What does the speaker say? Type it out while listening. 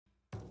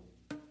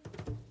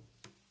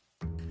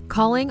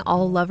Calling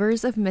all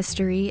lovers of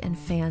mystery and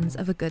fans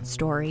of a good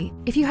story.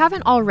 If you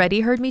haven't already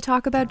heard me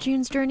talk about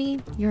June's Journey,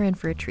 you're in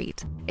for a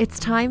treat. It's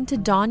time to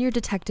don your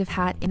detective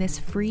hat in this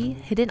free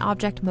hidden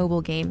object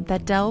mobile game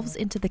that delves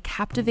into the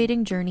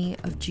captivating journey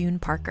of June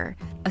Parker,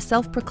 a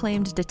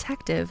self-proclaimed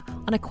detective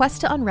on a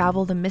quest to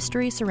unravel the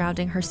mystery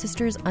surrounding her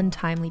sister's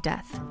untimely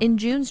death. In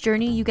June's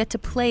Journey, you get to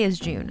play as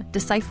June,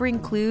 deciphering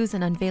clues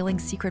and unveiling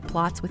secret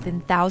plots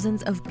within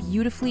thousands of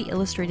beautifully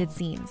illustrated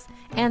scenes.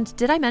 And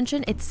did I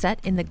mention it's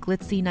set in the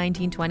glitzy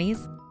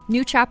 1920s?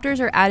 New chapters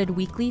are added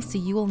weekly, so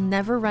you will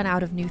never run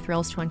out of new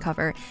thrills to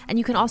uncover, and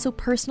you can also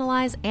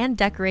personalize and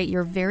decorate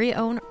your very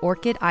own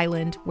Orchid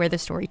Island where the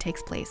story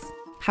takes place.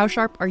 How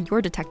sharp are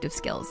your detective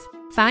skills?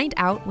 Find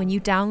out when you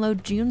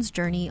download June's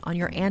Journey on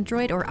your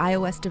Android or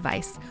iOS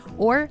device,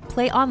 or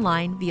play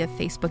online via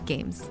Facebook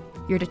Games.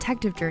 Your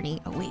detective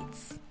journey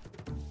awaits.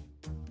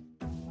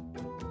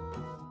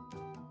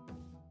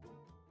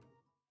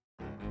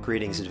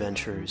 Greetings,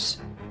 adventurers.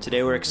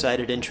 Today we're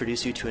excited to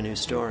introduce you to a new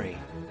story,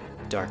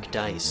 Dark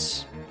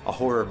Dice, a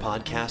horror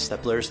podcast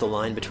that blurs the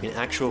line between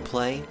actual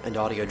play and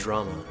audio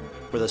drama,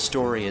 where the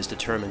story is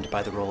determined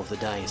by the roll of the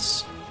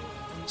dice.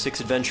 6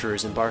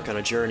 adventurers embark on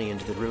a journey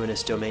into the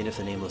ruinous domain of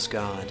the Nameless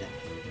God.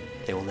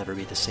 They will never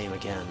be the same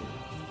again.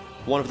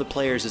 One of the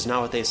players is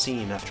not what they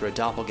seem after a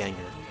doppelganger,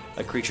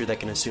 a creature that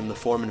can assume the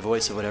form and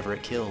voice of whatever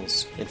it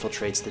kills,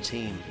 infiltrates the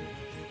team.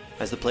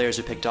 As the players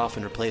are picked off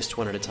and replaced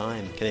one at a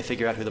time, can they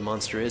figure out who the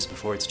monster is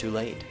before it's too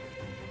late?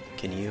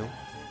 Can you?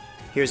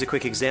 Here's a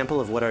quick example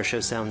of what our show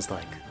sounds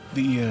like.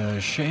 The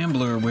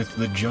shambler with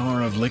the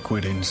jar of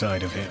liquid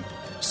inside of him.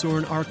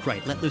 Soren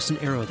Arkwright let loose an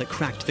arrow that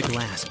cracked the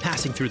glass,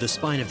 passing through the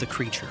spine of the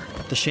creature.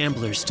 The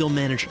shambler still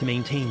managed to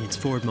maintain its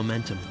forward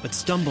momentum, but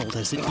stumbled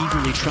as it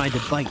eagerly tried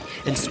to bite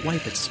and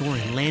swipe at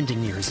Soren,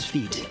 landing near his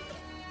feet.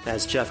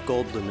 As Jeff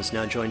Goldblum has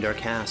now joined our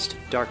cast,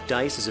 Dark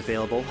Dice is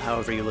available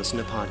however you listen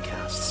to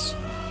podcasts.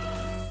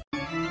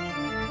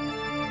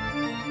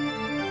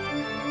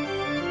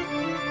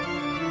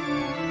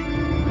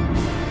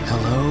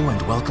 Hello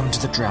and welcome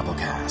to the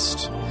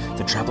Drabblecast.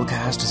 The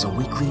Drabblecast is a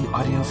weekly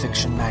audio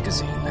fiction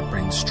magazine that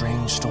brings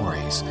strange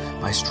stories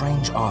by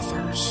strange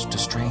authors to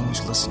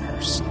strange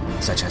listeners,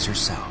 such as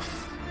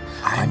yourself.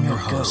 I'm your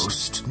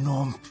host,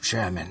 Norm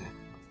Sherman.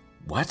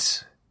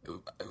 What?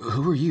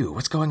 Who are you?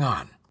 What's going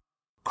on?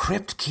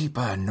 Crypt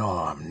Keeper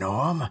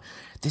Norm.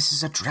 This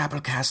is a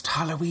Drabblecast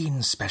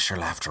Halloween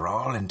special after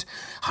all, and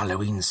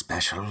Halloween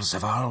specials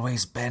have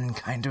always been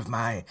kind of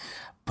my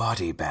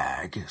body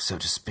bag, so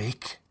to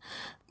speak.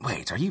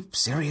 Wait, are you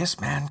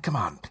serious, man? Come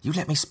on. You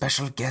let me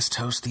special guest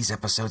host these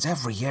episodes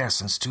every year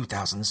since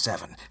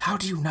 2007. How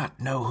do you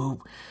not know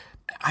who...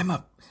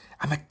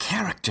 I'm a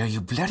character you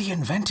bloody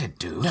invented,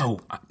 dude. No,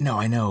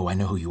 I know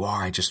who you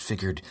are. I just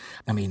figured,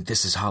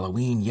 this is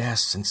Halloween,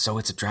 yes, and so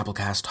it's a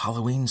Drabblecast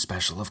Halloween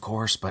special, of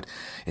course, but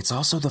it's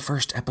also the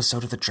first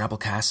episode of the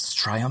Drabblecast's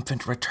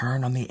triumphant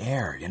return on the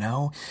air, you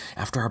know?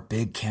 After our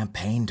big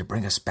campaign to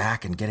bring us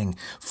back and getting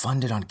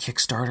funded on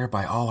Kickstarter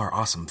by all our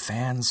awesome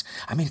fans.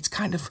 It's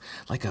kind of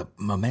like a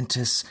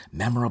momentous,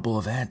 memorable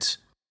event.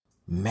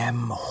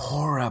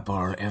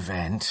 Horrible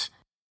event.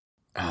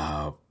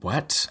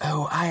 What?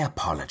 Oh, I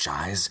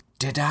apologize.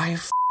 Did I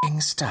f***ing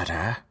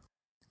stutter?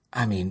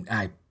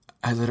 I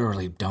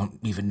literally don't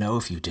even know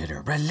if you did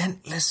or...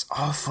 Relentless,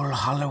 awful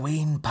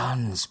Halloween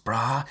puns,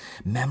 brah.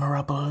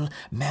 Memorable,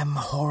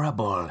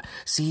 horrible.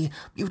 See,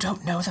 you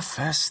don't know the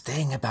first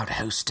thing about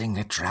hosting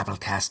a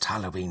Drabblecast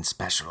Halloween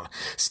special.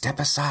 Step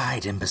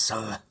aside,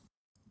 imbecile.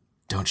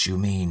 Don't you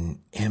mean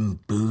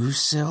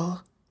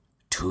imbecile?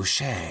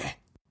 Touché.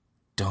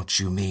 Don't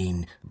you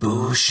mean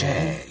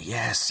boucher?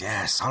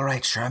 Yes. All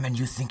right, Sherman,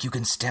 you think you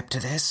can step to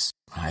this?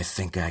 I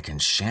think I can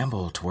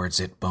shamble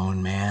towards it,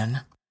 Bone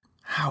Man.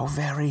 How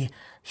very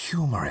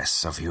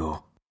humorous of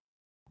you.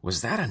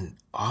 Was that an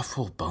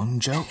awful bone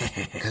joke?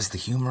 Because the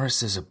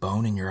humerus is a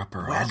bone in your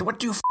upper arm? What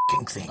do you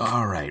f***ing think?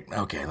 All right,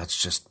 okay,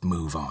 let's just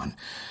move on.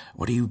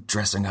 What are you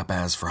dressing up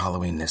as for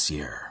Halloween this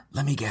year?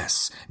 Let me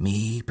guess.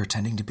 Me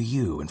pretending to be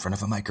you in front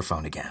of a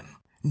microphone again.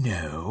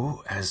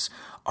 No, as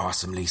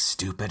awesomely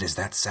stupid as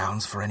that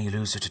sounds for any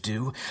loser to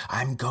do,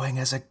 I'm going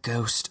as a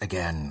ghost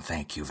again,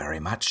 thank you very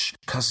much.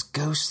 'Cause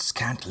ghosts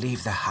can't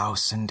leave the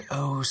house, and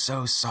oh,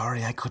 so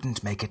sorry I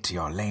couldn't make it to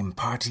your lame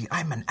party.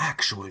 I'm an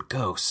actual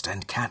ghost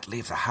and can't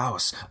leave the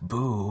house.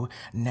 Boo,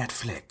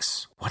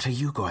 Netflix. What are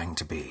you going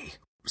to be?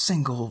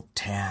 Single,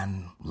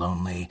 tan,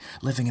 lonely,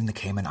 living in the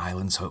Cayman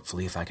Islands,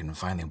 hopefully, if I can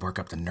finally work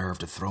up the nerve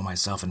to throw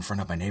myself in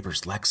front of my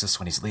neighbor's Lexus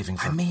when he's leaving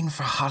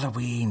for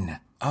Halloween.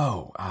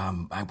 Oh,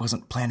 I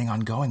wasn't planning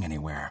on going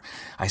anywhere.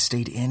 I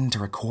stayed in to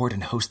record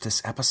and host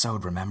this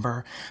episode,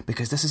 remember?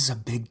 Because this is a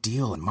big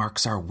deal and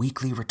marks our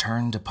weekly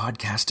return to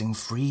podcasting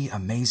free,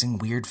 amazing,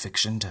 weird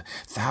fiction to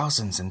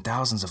thousands and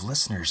thousands of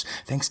listeners.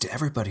 Thanks to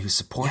everybody who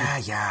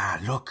supported. Yeah,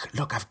 look,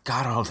 I've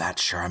got all that,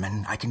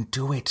 Sherman. I can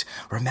do it.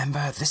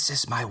 Remember, this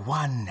is my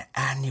one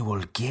annual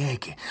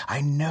gig.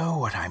 I know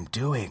what I'm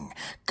doing.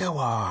 Go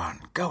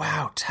on, go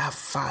out, have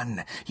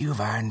fun.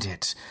 You've earned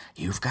it.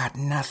 You've got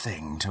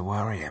nothing to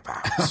worry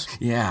about. animals.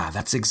 Yeah,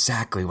 that's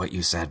exactly what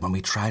you said when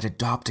we tried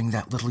adopting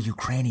that little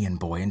Ukrainian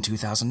boy in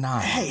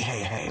 2009.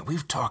 Hey,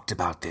 we've talked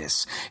about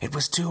this. It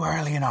was too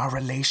early in our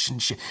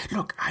relationship.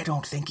 Look, I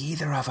don't think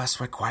either of us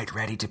were quite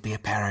ready to be a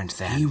parent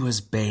then. He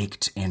was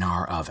baked in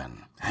our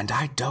oven, and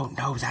I don't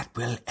know that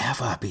we'll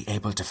ever be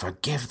able to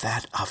forgive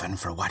that oven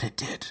for what it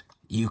did.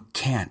 You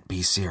can't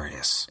be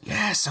serious.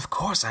 Yes, of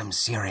course I'm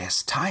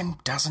serious. Time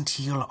doesn't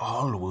heal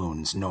all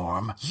wounds,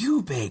 Norm.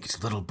 You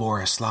baked little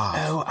Borislav.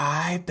 Oh,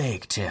 I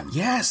baked him.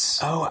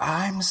 Yes. Oh,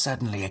 I'm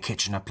suddenly a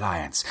kitchen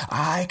appliance.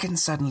 I can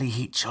suddenly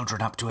heat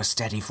children up to a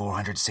steady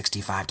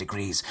 465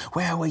 degrees.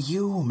 Where were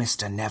you,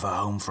 Mr. Never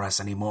Home for Us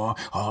Anymore?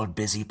 All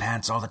busy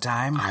pants all the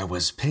time? I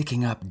was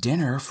picking up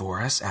dinner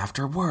for us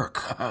after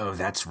work. Oh,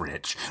 that's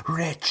rich.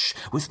 Rich.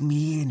 With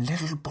me and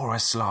little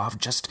Borislav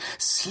just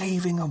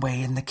slaving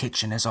away in the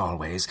kitchen as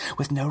always,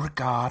 with no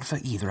regard for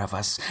either of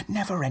us,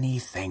 never any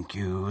thank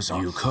yous.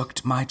 You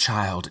cooked my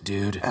child,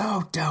 dude.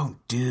 Oh, don't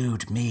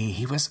dude me.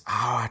 He was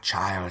our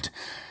child.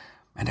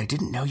 And I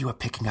didn't know you were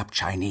picking up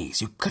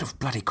Chinese. You could have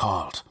bloody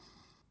called.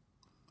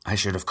 I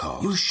should have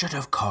called. You should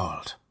have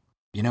called.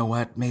 You know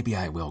what? Maybe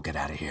I will get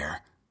out of here.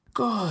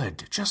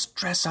 Good. Just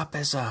dress up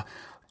as a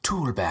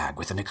tool bag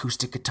with an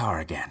acoustic guitar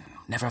again.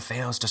 Never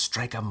fails to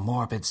strike a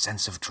morbid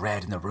sense of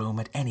dread in the room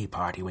at any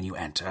party when you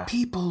enter.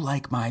 People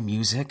like my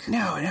music.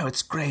 No,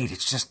 it's great.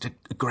 It's just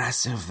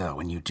aggressive, though,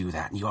 when you do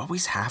that. And you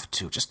always have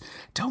to. Just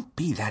don't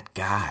be that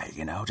guy,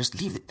 you know?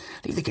 Just leave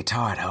the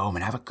guitar at home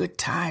and have a good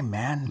time,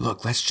 man.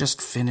 Look, let's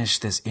just finish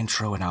this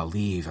intro and I'll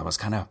leave. I was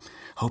kind of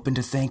hoping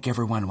to thank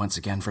everyone once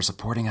again for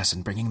supporting us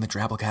and bringing the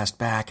Drabblecast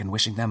back and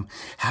wishing them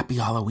happy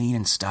Halloween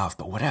and stuff.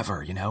 But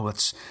whatever, you know?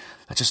 Let's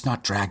just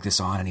not drag this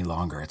on any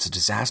longer. It's a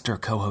disaster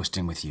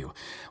co-hosting with you.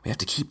 We have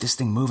to keep this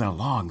thing moving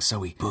along, so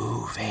we...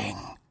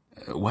 Moving.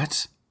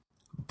 What?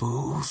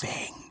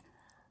 Moving.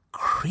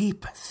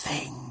 Creep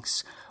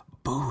things.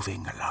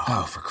 Moving along.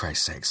 Oh, for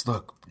Christ's sakes.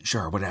 Look,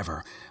 sure,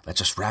 whatever. Let's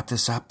just wrap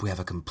this up. We have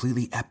a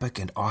completely epic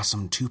and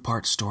awesome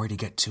 2-part story to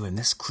get to, and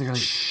this clearly...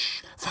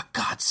 Shh. For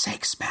God's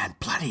sakes, man.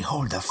 Bloody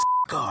hold the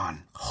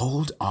on.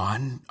 Hold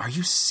on? Are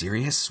you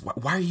serious?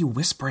 Why are you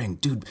whispering?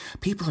 Dude,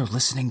 people are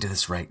listening to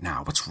this right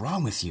now. What's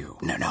wrong with you?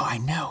 No, I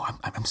know.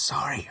 I'm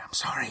sorry. I'm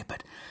sorry,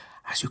 but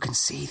as you can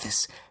see,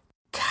 this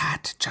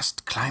cat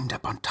just climbed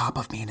up on top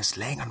of me and is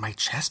laying on my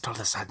chest all of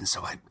a sudden,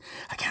 so I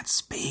can't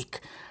speak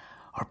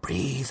or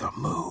breathe or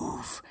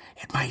move.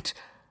 It might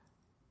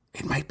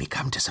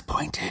become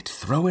disappointed.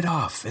 Throw it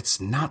off. It's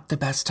not the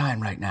best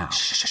time right now.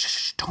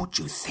 Shh. Don't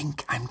you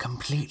think I'm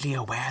completely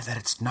aware that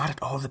it's not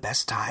at all the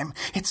best time?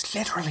 It's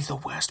literally the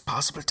worst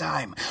possible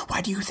time.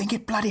 Why do you think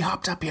it bloody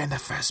hopped up here in the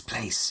first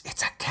place?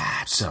 It's a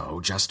cat. So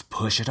just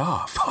push it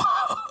off.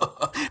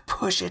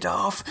 Push it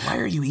off? Why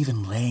are you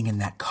even laying in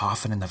that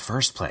coffin in the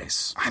first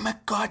place? I'm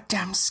a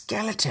goddamn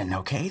skeleton,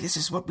 okay? This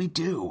is what we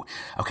do.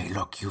 Okay,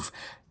 look, you've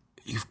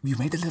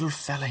made the little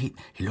fella. He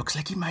looks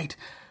like he might...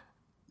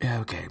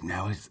 Okay,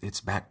 now it's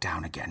back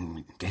down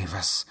again. Gave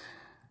us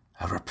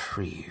a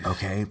reprieve.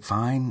 Okay,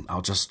 fine.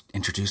 I'll just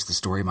introduce the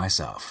story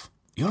myself.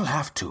 You'll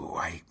have to.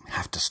 I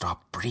have to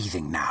stop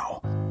breathing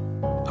now.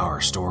 Our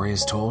story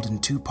is told in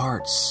 2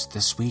 parts,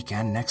 this week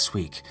and next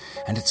week,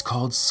 and it's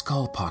called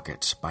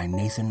Skullpocket by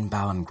Nathan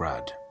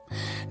Ballingrud.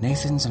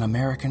 Nathan's an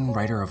American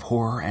writer of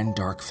horror and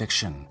dark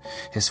fiction.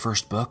 His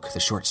first book, the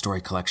short story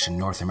collection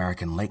North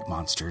American Lake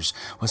Monsters,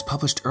 was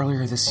published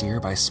earlier this year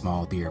by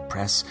Small Beer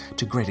Press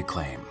to great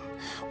acclaim.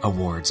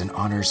 Awards and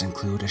honors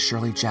include a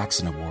Shirley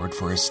Jackson Award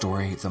for his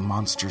story The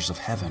Monsters of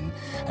Heaven,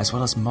 as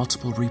well as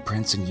multiple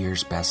reprints in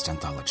year's best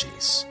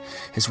anthologies.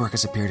 His work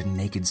has appeared in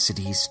Naked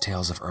Cities,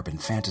 Tales of Urban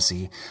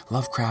Fantasy,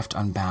 Lovecraft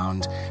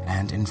Unbound,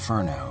 and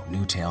Inferno,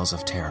 New Tales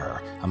of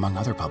Terror, among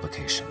other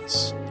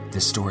publications.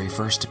 This story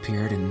first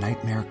appeared in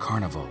Nightmare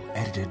Carnival,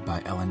 edited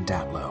by Ellen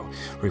Datlow,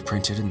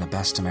 reprinted in the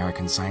Best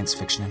American Science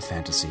Fiction and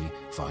Fantasy,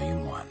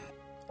 Volume 1.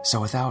 So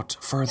without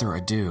further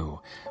ado,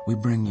 we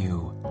bring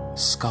you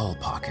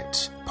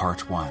Skullpocket,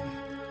 Part 1,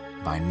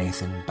 by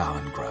Nathan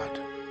Ballingrud.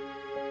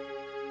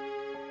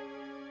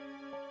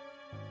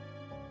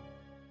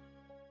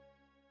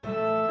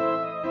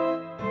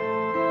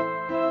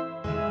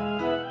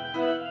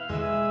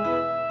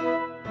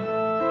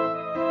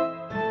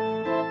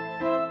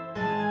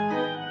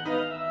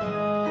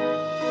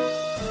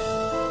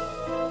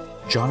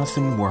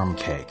 Jonathan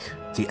Wormcake,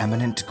 the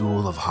eminent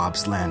ghoul of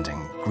Hobbs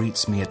Landing,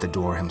 greets me at the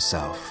door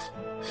himself.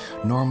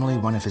 Normally,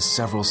 one of his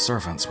several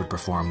servants would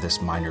perform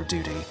this minor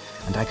duty,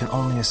 and I can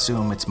only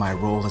assume it's my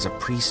role as a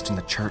priest in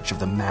the Church of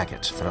the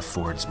Maggot that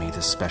affords me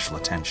this special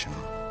attention.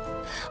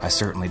 I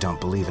certainly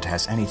don't believe it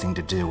has anything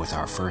to do with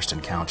our first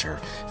encounter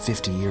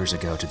 50 years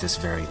ago to this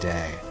very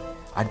day.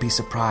 I'd be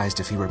surprised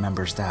if he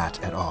remembers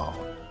that at all.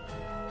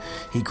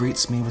 He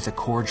greets me with a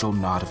cordial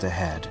nod of the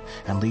head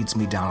and leads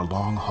me down a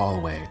long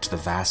hallway to the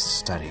vast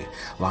study,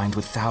 lined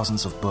with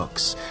thousands of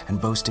books and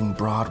boasting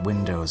broad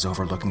windows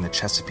overlooking the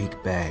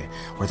Chesapeake Bay,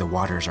 where the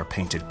waters are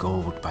painted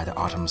gold by the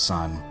autumn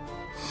sun.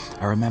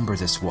 I remember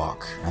this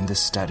walk and this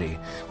study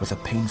with a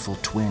painful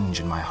twinge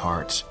in my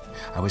heart,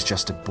 I was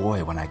just a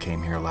boy when I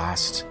came here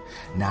last.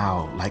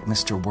 Now, like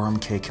Mr.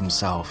 Wormcake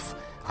himself,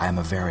 I am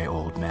a very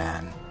old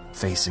man,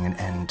 facing an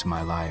end to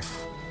my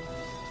life.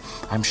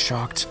 I'm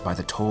shocked by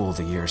the toll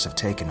the years have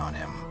taken on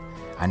him.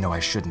 I know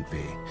I shouldn't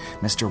be.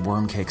 Mr.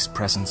 Wormcake's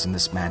presence in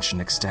this mansion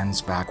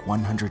extends back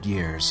 100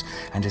 years,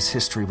 and his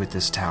history with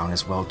this town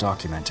is well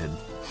documented.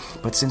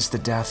 But since the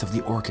death of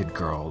the Orchid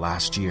Girl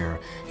last year,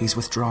 he's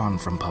withdrawn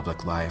from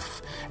public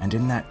life, and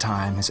in that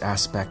time his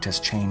aspect has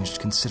changed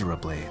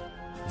considerably.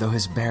 Though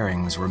his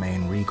bearings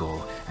remain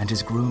regal, and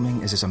his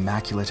grooming is as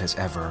immaculate as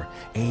ever,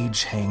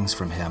 age hangs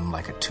from him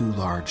like a too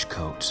large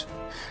coat.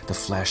 The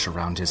flesh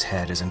around his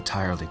head is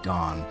entirely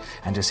gone,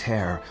 and his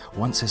hair,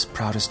 once his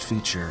proudest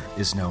feature,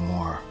 is no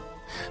more.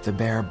 The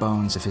bare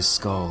bones of his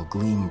skull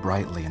gleam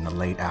brightly in the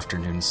late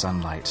afternoon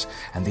sunlight,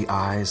 and the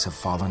eyes have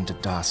fallen to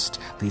dust,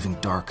 leaving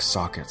dark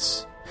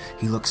sockets.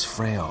 He looks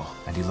frail,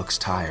 and he looks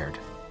tired.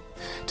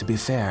 To be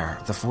fair,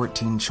 the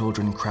 14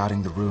 children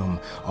crowding the room,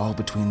 all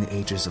between the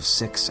ages of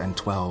 6 and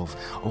 12,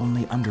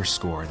 only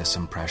underscore this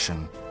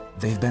impression.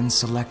 They've been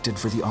selected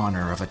for the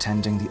honor of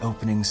attending the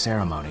opening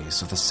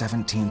ceremonies of the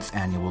 17th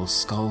annual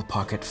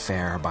Skullpocket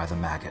Fair by the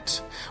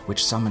Maggot,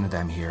 which summoned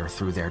them here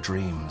through their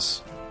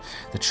dreams.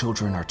 The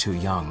children are too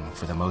young,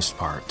 for the most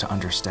part, to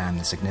understand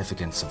the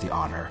significance of the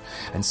honor,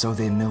 and so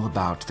they mill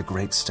about the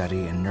great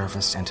study in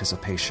nervous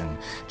anticipation,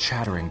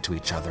 chattering to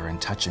each other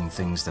and touching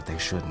things that they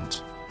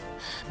shouldn't.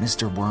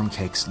 Mr.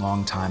 Wormcake's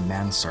longtime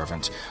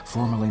manservant,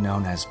 formerly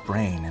known as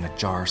Brain in a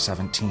Jar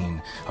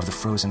 17 of the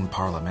Frozen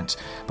Parliament,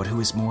 but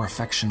who is more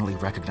affectionately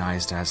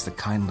recognized as the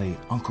kindly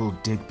Uncle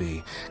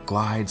Digby,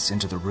 glides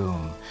into the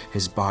room,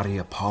 his body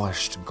a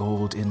polished,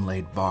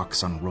 gold-inlaid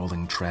box on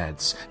rolling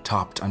treads,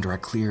 topped under a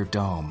clear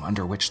dome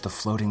under which the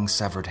floating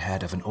severed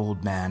head of an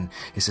old man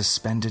is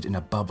suspended in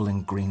a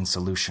bubbling green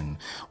solution,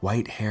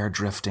 white hair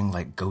drifting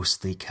like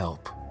ghostly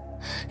kelp.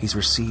 He's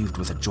received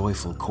with a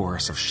joyful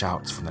chorus of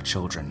shouts from the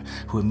children,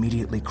 who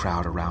immediately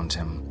crowd around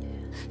him.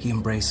 He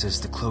embraces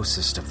the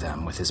closest of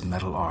them with his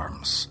metal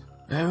arms.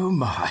 "Oh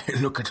my,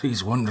 look at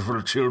these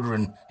wonderful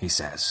children," he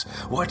says.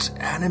 "What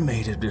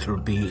animated little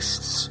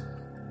beasts."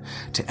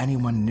 To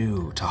anyone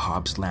new to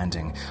Hobbs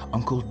Landing,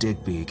 Uncle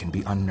Digby can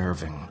be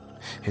unnerving.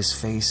 His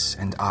face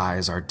and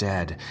eyes are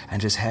dead,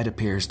 and his head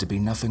appears to be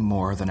nothing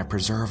more than a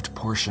preserved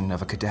portion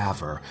of a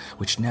cadaver,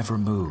 which never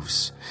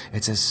moves.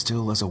 It's as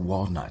still as a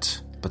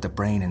walnut. But the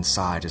brain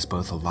inside is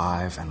both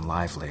alive and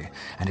lively,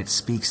 and it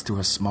speaks through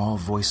a small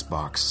voice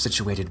box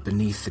situated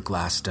beneath the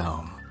glass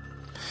dome.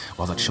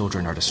 While the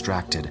children are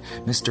distracted,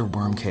 Mr.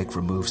 Wormcake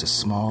removes a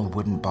small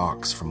wooden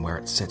box from where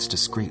it sits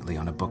discreetly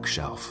on a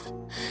bookshelf.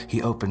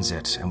 He opens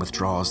it and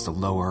withdraws the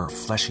lower,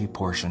 fleshy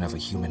portion of a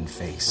human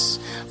face,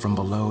 from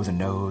below the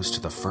nose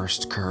to the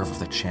first curve of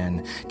the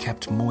chin,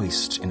 kept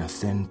moist in a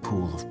thin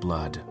pool of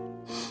blood.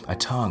 A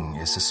tongue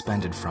is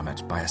suspended from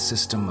it by a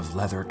system of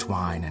leather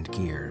twine and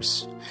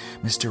gears.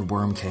 Mr.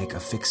 Wormcake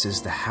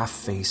affixes the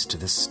half-face to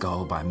this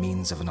skull by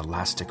means of an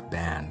elastic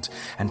band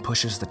and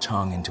pushes the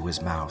tongue into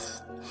his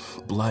mouth.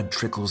 Blood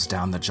trickles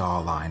down the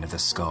jawline of the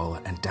skull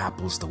and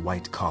dapples the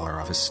white collar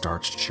of his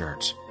starched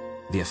shirt.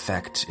 The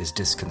effect is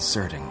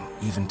disconcerting,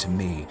 even to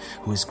me,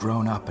 who has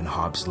grown up in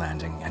Hobbs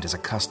Landing and is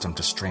accustomed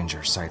to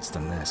stranger sights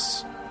than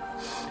this.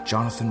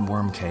 Jonathan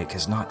Wormcake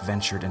has not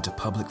ventured into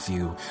public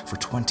view for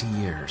 20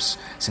 years,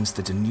 since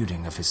the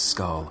denuding of his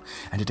skull,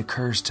 and it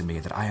occurs to me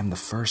that I am the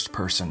first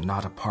person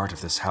not a part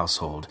of this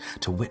household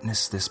to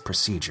witness this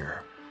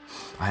procedure.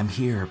 I am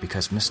here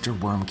because Mr.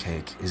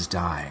 Wormcake is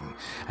dying,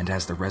 and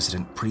as the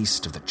resident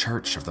priest of the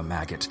Church of the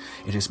Maggot,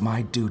 it is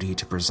my duty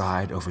to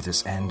preside over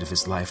this end of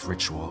his life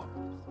ritual.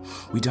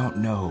 We don't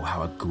know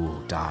how a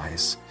ghoul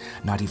dies.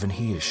 Not even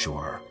he is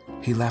sure.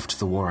 He left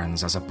the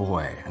Warrens as a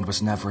boy and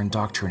was never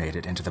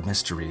indoctrinated into the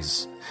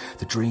mysteries.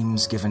 The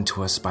dreams given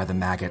to us by the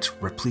Maggot,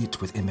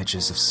 replete with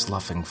images of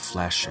sloughing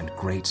flesh and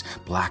great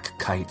black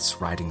kites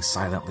riding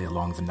silently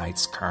along the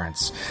night's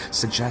currents,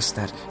 suggest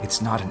that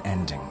it's not an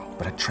ending,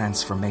 but a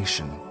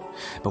transformation.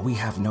 But we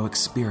have no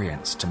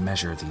experience to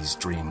measure these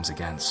dreams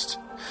against.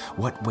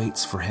 What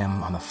waits for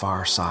him on the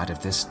far side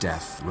of this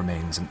death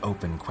remains an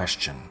open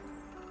question.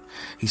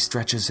 He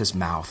stretches his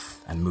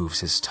mouth and moves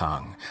his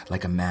tongue,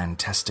 like a man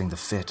testing the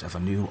fit of a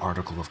new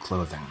article of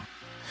clothing.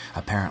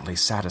 Apparently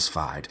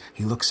satisfied,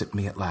 he looks at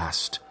me at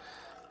last.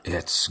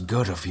 "It's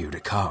good of you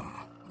to come,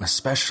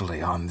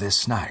 especially on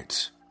this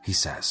night," he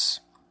says.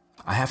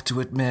 "I have to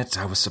admit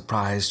I was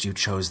surprised you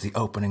chose the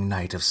opening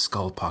night of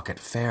Skullpocket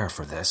Fair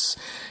for this.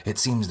 It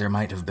seems there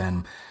might have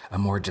been a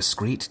more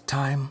discreet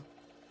time."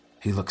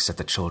 He looks at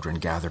the children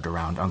gathered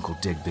around Uncle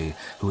Digby,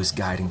 who is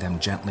guiding them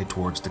gently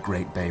towards the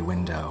great bay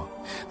window.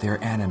 They are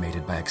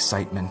animated by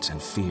excitement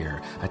and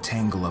fear, a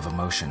tangle of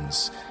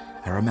emotions.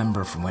 I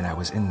remember from when I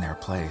was in their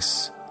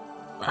place.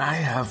 "I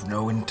have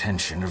no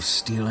intention of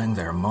stealing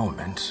their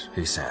moment,"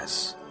 he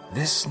says.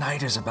 "This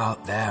night is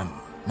about them,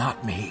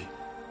 not me."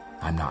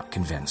 I'm not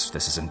convinced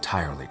this is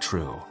entirely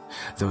true.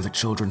 Though the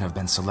children have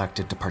been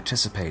selected to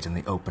participate in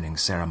the opening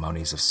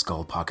ceremonies of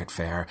Skullpocket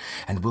Fair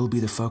and will be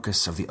the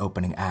focus of the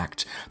opening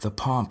act, the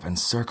pomp and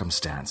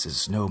circumstance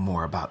is no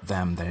more about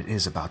them than it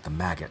is about the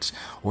maggot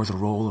or the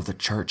role of the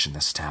church in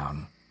this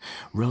town.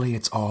 Really,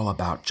 it's all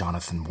about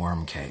Jonathan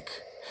Wormcake.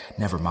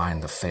 Never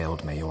mind the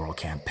failed mayoral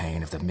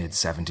campaign of the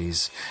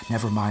mid-70s.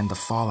 Never mind the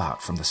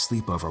fallout from the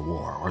sleepover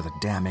war or the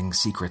damning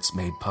secrets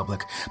made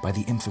public by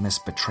the infamous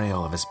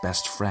betrayal of his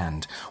best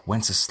friend,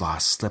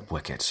 Wenceslas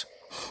Slipwicket.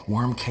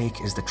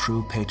 Wormcake is the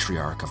true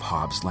patriarch of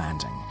Hobbs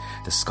Landing.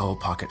 The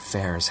Skullpocket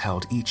Fair is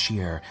held each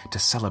year to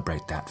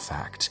celebrate that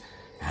fact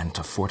and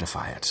to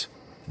fortify it.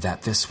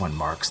 That this one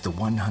marks the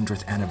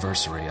 100th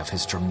anniversary of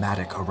his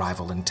dramatic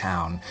arrival in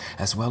town,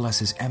 as well as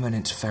his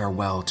eminent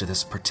farewell to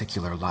this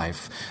particular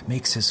life,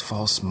 makes his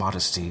false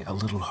modesty a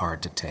little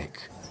hard to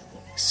take.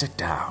 "Sit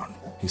down,"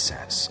 he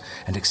says,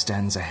 and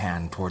extends a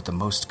hand toward the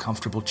most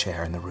comfortable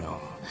chair in the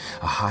room,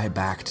 a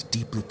high-backed,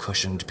 deeply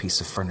cushioned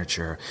piece of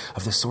furniture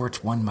of the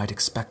sort one might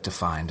expect to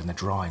find in the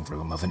drawing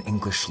room of an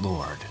English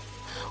lord.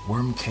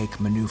 Wormcake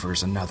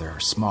maneuvers another,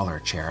 smaller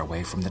chair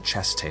away from the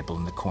chess table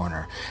in the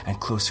corner and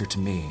closer to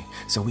me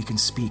so we can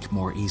speak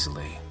more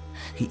easily.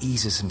 He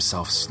eases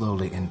himself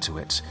slowly into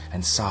it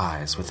and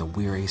sighs with a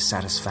weary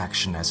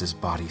satisfaction as his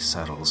body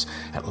settles,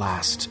 at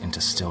last,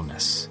 into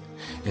stillness.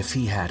 If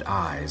he had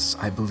eyes,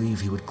 I believe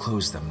he would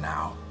close them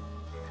now.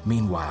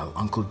 Meanwhile,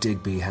 Uncle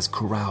Digby has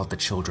corralled the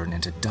children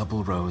into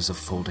double rows of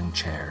folding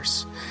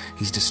chairs.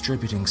 He's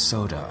distributing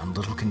soda and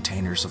little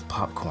containers of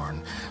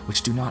popcorn,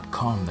 which do not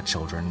calm the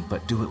children,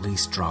 but do at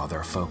least draw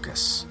their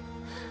focus.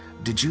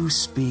 "Did you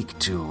speak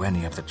to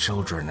any of the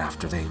children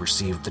after they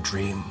received the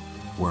dream?"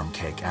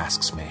 Wormcake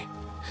asks me.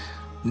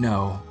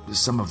 "No,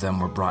 some of them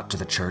were brought to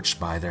the church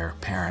by their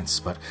parents,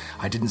 but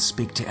I didn't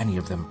speak to any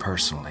of them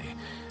personally.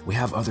 We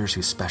have others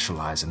who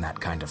specialize in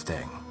that kind of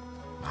thing.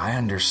 I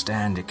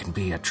understand it can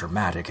be a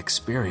traumatic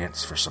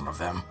experience for some of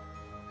them."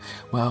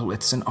 "Well,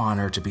 it's an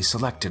honor to be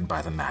selected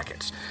by the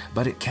maggot,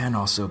 but it can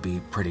also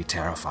be pretty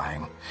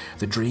terrifying.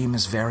 The dream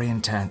is very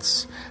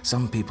intense.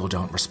 Some people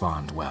don't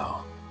respond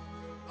well."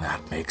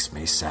 "That makes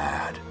me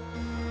sad."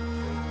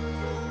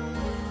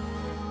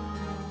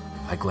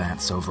 I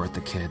glance over at the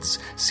kids,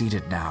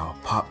 seated now,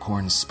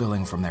 popcorn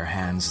spilling from their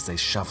hands as they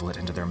shovel it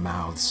into their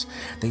mouths.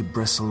 They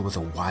bristle with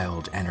a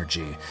wild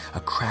energy, a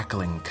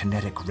crackling,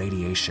 kinetic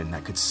radiation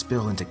that could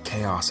spill into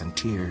chaos and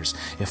tears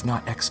if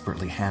not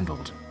expertly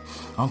handled.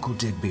 Uncle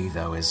Digby,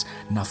 though, is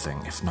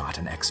nothing if not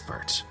an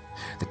expert.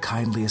 The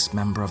kindliest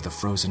member of the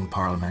frozen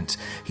parliament,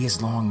 he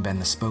has long been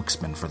the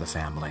spokesman for the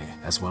family,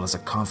 as well as a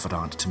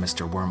confidant to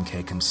Mr.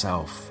 Wormcake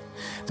himself.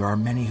 There are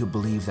many who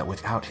believe that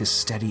without his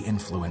steady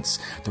influence,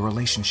 the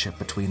relationship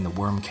between the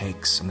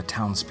Wormcakes and the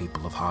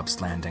townspeople of Hobbs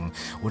Landing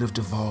would have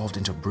devolved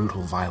into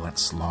brutal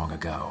violence long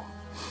ago.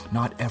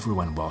 Not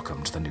everyone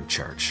welcomed the new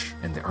church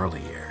in the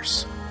early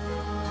years.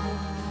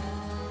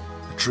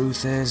 "The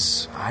truth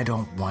is, I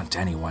don't want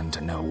anyone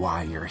to know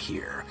why you're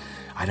here.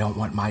 I don't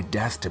want my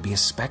death to be a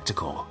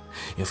spectacle.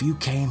 If you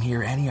came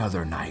here any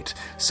other night,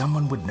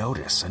 someone would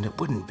notice, and it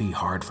wouldn't be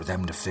hard for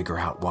them to figure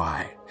out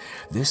why.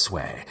 This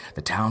way,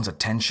 the town's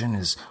attention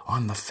is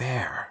on the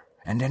fair.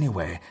 And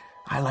anyway,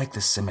 I like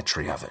the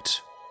symmetry of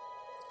it.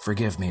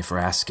 Forgive me for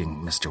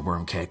asking, Mr.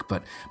 Wormcake,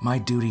 but my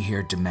duty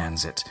here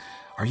demands it.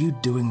 Are you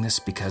doing this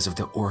because of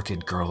the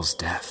orchid girl's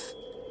death?"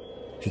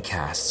 He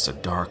casts a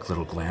dark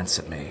little glance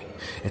at me.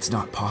 It's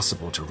not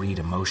possible to read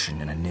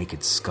emotion in a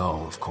naked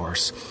skull, of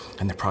course,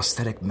 and the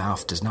prosthetic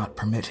mouth does not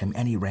permit him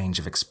any range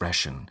of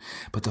expression,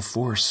 but the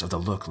force of the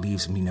look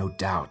leaves me no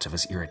doubt of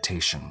his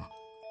irritation.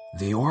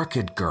 "The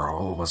orchid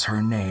girl was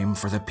her name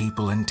for the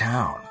people in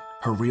town.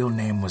 Her real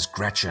name was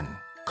Gretchen.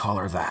 Call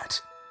her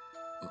that."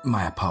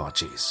 "My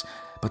apologies,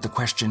 but the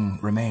question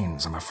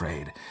remains, I'm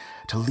afraid.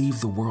 To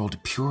leave the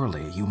world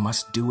purely, you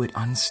must do it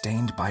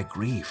unstained by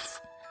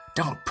grief.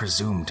 Don't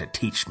presume to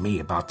teach me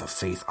about the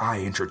faith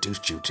I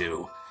introduced you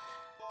to."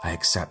 I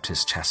accept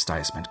his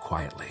chastisement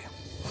quietly.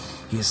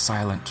 He is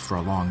silent for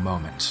a long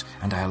moment,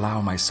 and I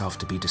allow myself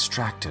to be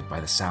distracted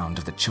by the sound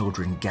of the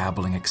children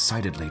gabbling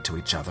excitedly to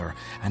each other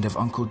and of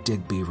Uncle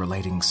Digby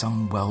relating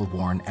some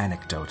well-worn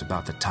anecdote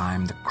about the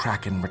time the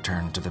Kraken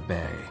returned to the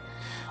bay.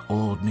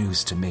 Old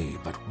news to me,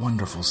 but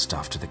wonderful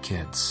stuff to the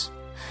kids.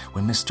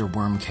 When Mr.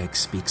 Wormcake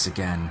speaks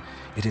again,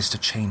 it is to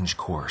change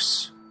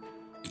course.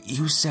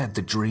 "You said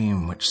the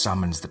dream which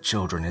summons the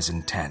children is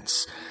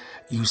intense.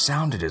 You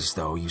sounded as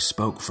though you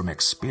spoke from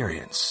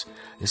experience.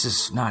 This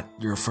is not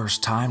your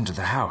first time to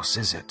the house,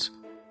 is it?"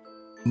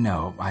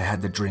 "No, I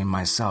had the dream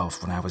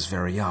myself when I was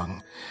very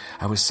young.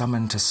 I was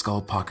summoned to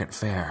Skullpocket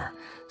Fair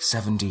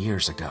 70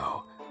 years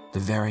ago, the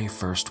very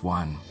first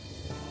one."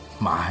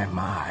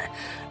 My,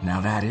 now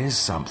that is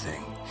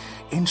something.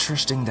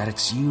 Interesting that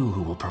it's you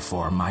who will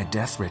perform my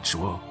death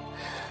ritual.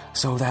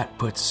 So that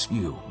puts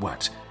you,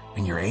 what,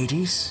 in your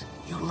 80s?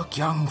 You look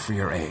young for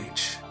your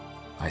age."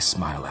 I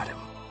smile at him.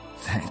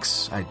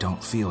 "Thanks, I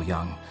don't feel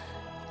young.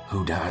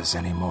 Who does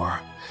anymore?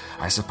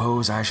 I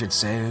suppose I should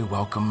say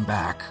welcome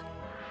back."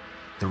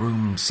 The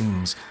room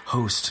seems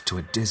host to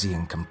a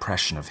dizzying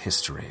compression of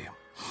history.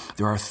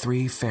 There are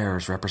 3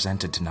 fairs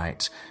represented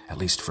tonight, at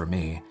least for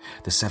me.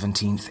 The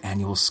 17th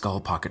Annual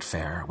Skullpocket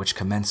Fair, which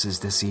commences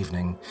this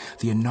evening,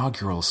 the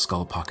inaugural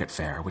Skullpocket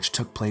Fair, which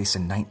took place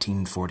in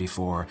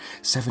 1944,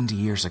 70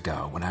 years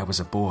ago when I was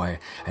a boy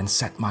and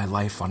set my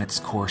life on its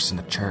course in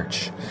the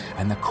church,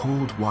 and the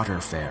Cold Water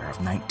Fair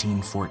of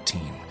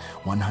 1914,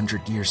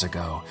 100 years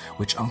ago,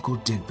 which Uncle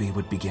Digby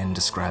would begin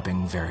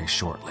describing very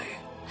shortly.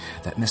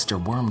 That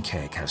Mr.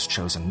 Wormcake has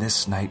chosen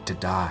this night to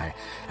die,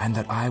 and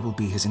that I will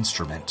be his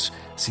instrument,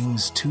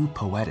 seems too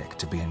poetic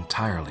to be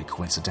entirely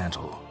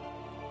coincidental.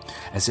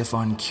 As if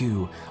on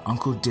cue,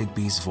 Uncle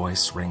Digby's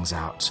voice rings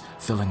out,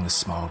 filling the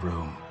small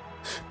room.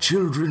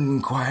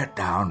 "Children, quiet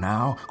down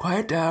now,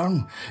 quiet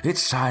down.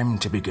 It's time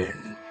to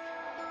begin."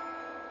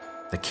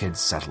 The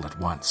kids settle at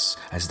once,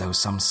 as though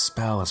some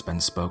spell has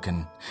been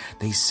spoken.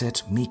 They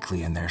sit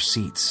meekly in their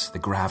seats, the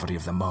gravity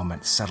of the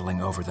moment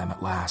settling over them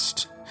at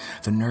last.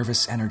 The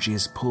nervous energy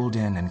is pulled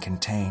in and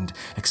contained,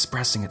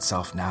 expressing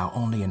itself now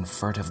only in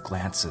furtive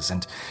glances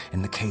and,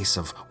 in the case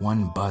of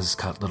one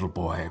buzz-cut little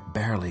boy,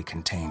 barely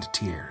contained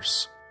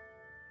tears.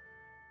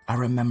 I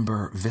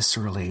remember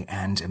viscerally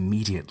and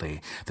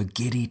immediately the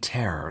giddy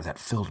terror that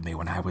filled me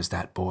when I was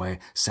that boy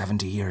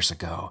 70 years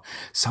ago,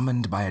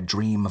 summoned by a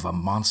dream of a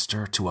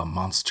monster to a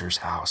monster's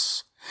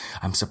house.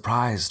 I'm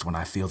surprised when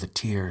I feel the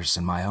tears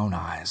in my own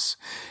eyes,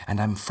 and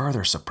I'm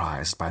further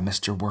surprised by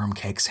Mr.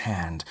 Wormcake's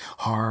hand,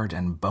 hard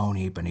and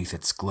bony beneath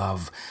its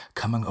glove,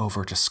 coming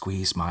over to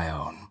squeeze my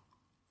own.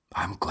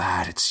 "I'm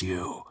glad it's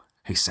you,"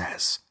 he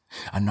says.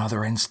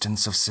 "Another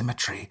instance of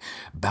symmetry.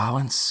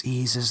 Balance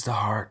eases the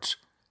heart."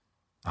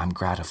 I'm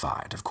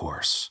gratified, of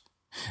course.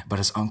 But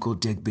as Uncle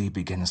Digby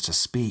begins to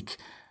speak,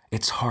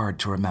 it's hard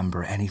to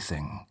remember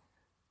anything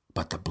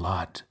but the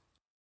blood.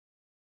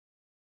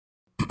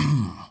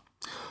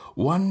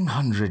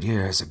 100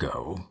 years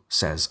ago,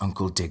 says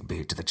Uncle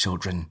Digby to the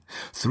children,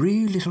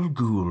 3 little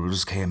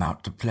ghouls came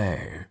out to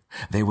play.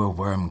 They were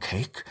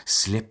Wormcake,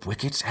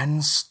 Slipwicket,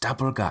 and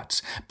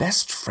Stubblegut,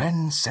 best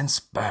friends since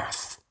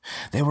birth.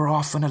 They were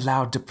often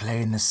allowed to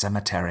play in the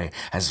cemetery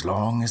as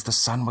long as the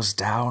sun was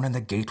down and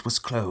the gate was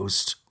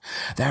closed.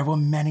 There were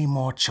many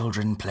more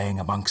children playing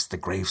amongst the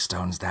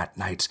gravestones that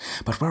night,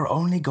 but we're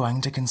only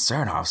going to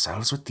concern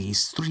ourselves with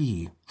these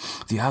 3.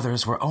 The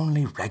others were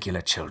only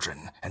regular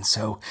children, and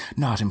so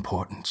not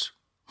important.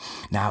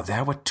 Now,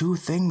 there were 2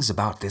 things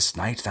about this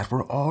night that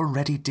were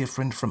already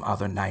different from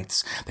other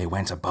nights they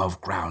went above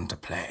ground to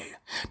play.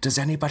 Does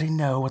anybody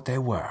know what they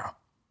were?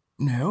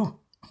 No?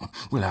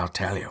 Well, I'll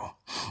tell you.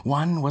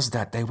 One was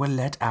that they were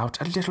let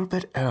out a little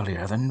bit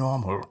earlier than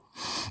normal.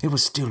 It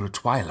was still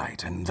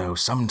twilight, and though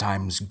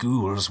sometimes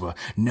ghouls were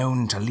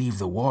known to leave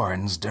the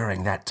warrens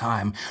during that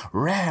time,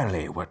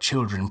 rarely were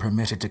children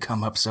permitted to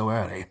come up so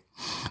early.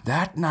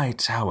 That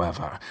night,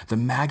 however, the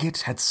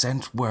maggot had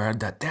sent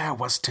word that there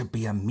was to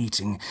be a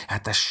meeting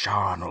at the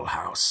charnel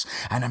house,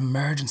 an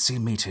emergency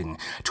meeting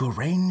to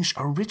arrange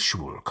a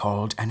ritual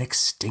called an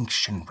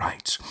extinction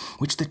rite,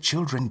 which the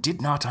children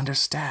did not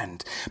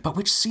understand, but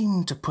which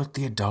seemed to put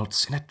the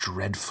adults in a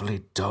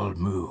dreadfully dull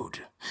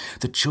mood.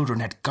 The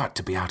children had got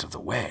to be out of the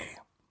way.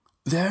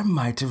 There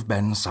might have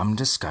been some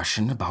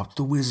discussion about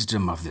the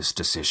wisdom of this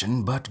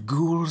decision, but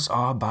ghouls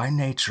are by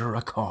nature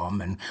a calm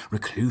and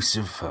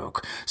reclusive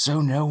folk, so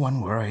no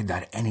one worried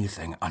that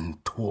anything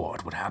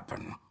untoward would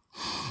happen.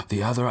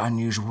 The other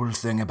unusual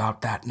thing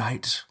about that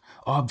night,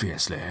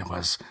 obviously,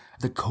 was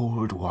the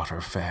Cold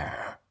Water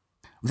Fair.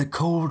 The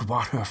Cold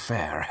Water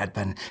Fair had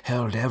been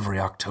held every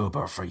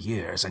October for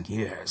years and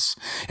years.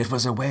 It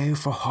was a way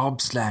for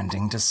Hobbs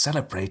Landing to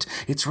celebrate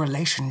its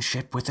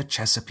relationship with the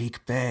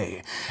Chesapeake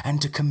Bay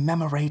and to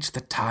commemorate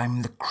the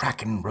time the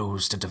Kraken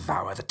rose to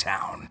devour the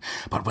town,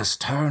 but was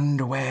turned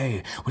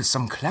away with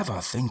some clever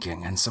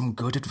thinking and some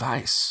good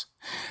advice.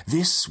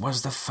 This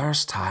was the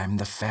first time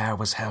the fair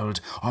was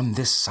held on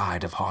this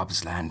side of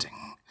Hobbs Landing.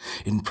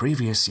 In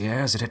previous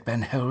years it had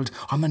been held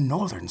on the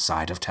northern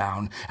side of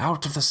town,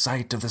 out of the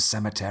sight of the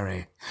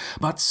cemetery.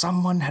 But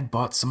someone had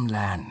bought some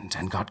land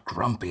and got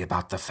grumpy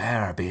about the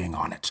fair being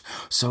on it,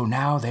 so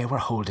now they were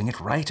holding it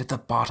right at the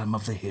bottom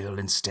of the hill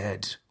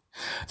instead.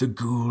 The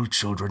ghoul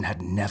children had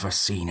never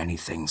seen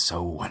anything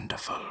so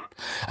wonderful.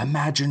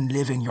 Imagine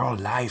living your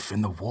life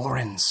in the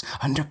warrens,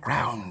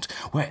 underground,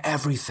 where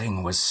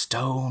everything was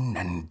stone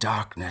and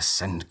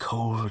darkness and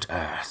cold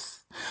earth.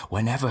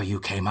 Whenever you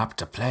came up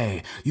to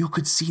play, you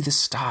could see the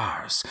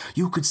stars,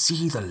 you could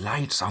see the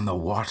lights on the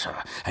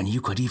water, and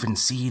you could even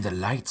see the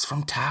lights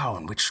from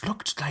town, which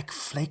looked like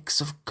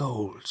flakes of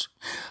gold.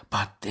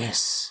 But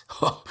this,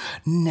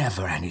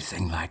 never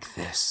anything like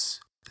this.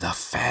 The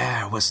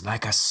fair was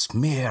like a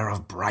smear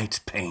of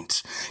bright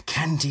paint,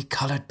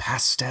 candy-colored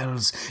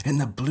pastels in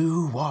the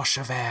blue wash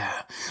of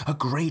air. A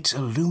great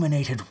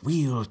illuminated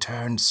wheel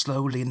turned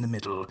slowly in the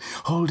middle,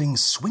 holding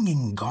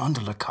swinging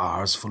gondola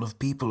cars full of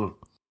people.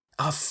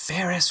 "A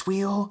Ferris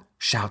wheel?"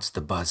 shouts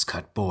the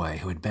buzz-cut boy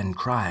who had been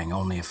crying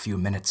only a few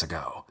minutes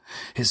ago.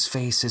 His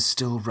face is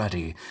still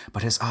ruddy,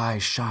 but his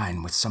eyes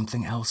shine with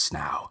something else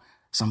now,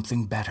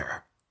 something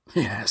better.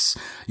 Yes,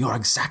 you're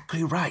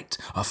exactly right,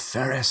 a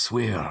Ferris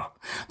wheel.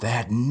 They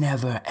had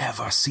never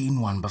ever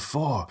seen one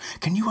before.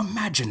 Can you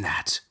imagine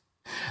that?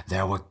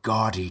 There were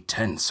gaudy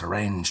tents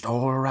arranged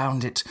all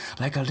around it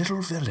like a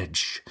little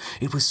village.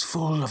 It was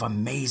full of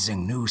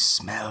amazing new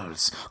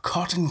smells,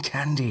 cotton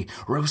candy,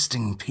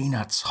 roasting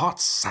peanuts, hot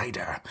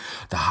cider.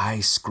 The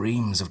high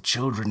screams of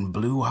children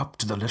blew up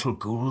to the little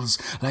ghouls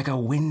like a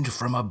wind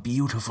from a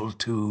beautiful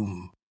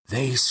tomb.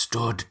 They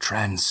stood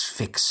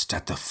transfixed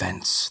at the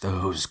fence,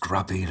 those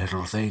grubby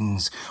little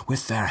things,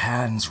 with their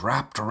hands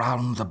wrapped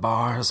around the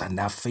bars and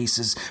their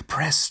faces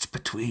pressed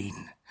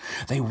between.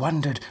 They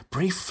wondered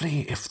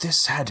briefly if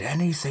this had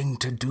anything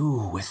to do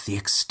with the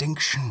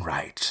extinction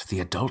rite the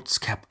adults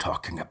kept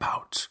talking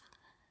about.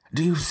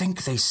 "Do you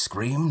think they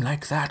scream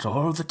like that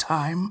all the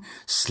time?"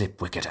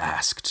 Slipwicket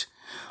asked.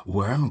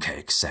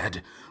 Wormcake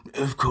said,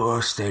 "Of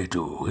course they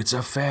do. It's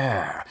a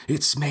fair.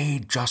 It's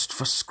made just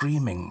for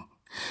screaming."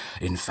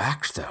 In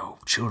fact, though,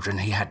 children,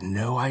 he had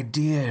no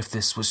idea if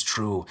this was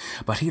true,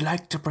 but he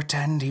liked to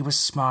pretend he was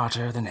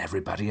smarter than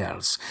everybody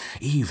else,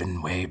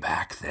 even way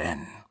back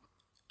then.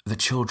 The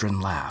children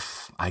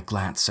laugh. I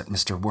glance at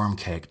Mr.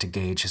 Wormcake to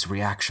gauge his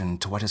reaction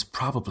to what is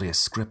probably a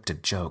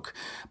scripted joke,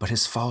 but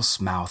his false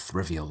mouth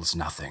reveals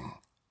nothing.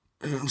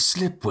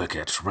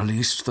 Slipwicket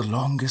released the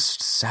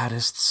longest,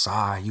 saddest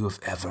sigh you have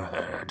ever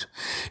heard.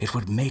 It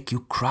would make you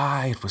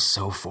cry, it was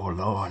so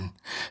forlorn.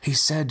 He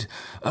said,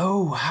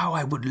 "Oh, how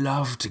I would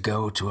love to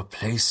go to a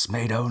place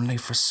made only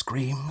for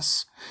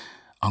screams."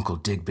 Uncle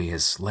Digby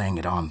is laying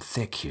it on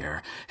thick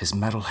here, his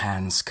metal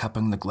hands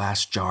cupping the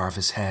glass jar of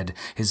his head,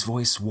 his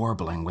voice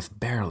warbling with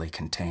barely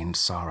contained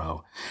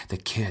sorrow. The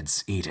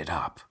kids eat it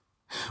up.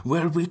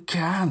 "Well, we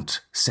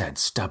can't," said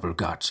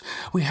Stubblegut.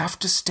 "We have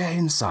to stay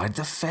inside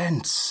the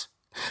fence."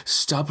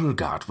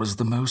 Stubblegut was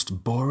the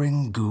most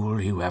boring ghoul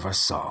you ever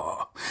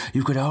saw.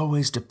 You could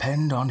always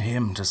depend on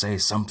him to say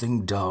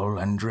something dull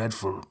and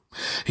dreadful.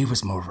 He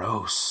was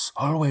morose,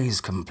 always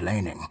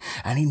complaining,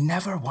 and he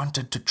never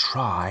wanted to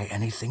try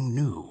anything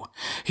new.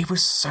 He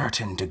was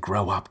certain to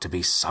grow up to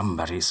be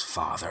somebody's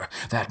father,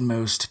 that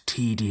most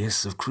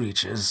tedious of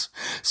creatures.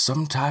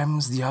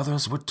 Sometimes the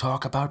others would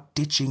talk about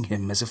ditching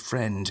him as a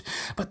friend,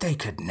 but they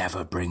could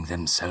never bring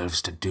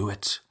themselves to do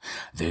it.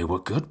 They were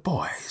good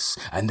boys,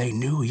 and they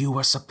knew you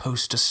were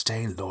supposed to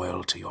stay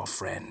loyal to your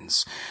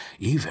friends,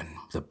 even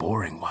the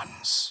boring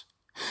ones.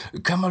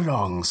 "Come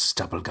along,"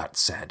 Stubblegut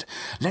said.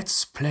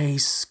 "Let's play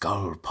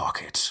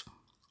Skullpocket."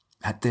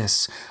 At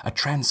this, a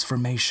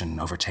transformation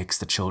overtakes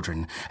the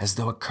children, as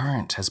though a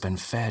current has been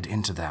fed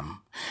into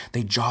them.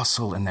 They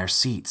jostle in their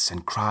seats,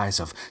 and cries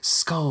of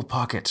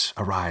 "Skullpocket"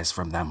 arise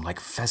from them like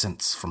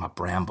pheasants from a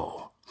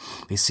bramble.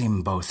 They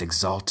seem both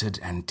exalted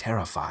and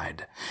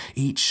terrified.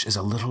 Each is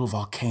a little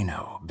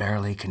volcano,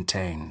 barely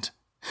contained.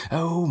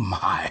 "Oh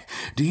my,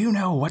 do you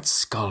know what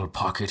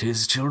Skullpocket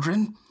is,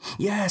 children?"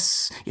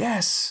 Yes,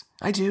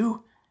 I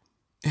do."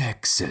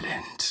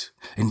 "Excellent.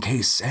 In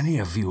case any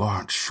of you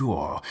aren't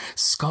sure,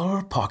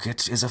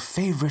 Skullpocket is a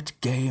favorite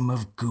game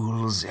of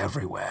ghouls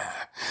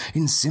everywhere.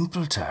 In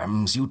simple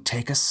terms, you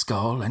take a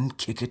skull and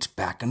kick it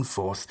back and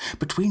forth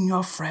between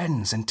your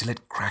friends until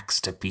it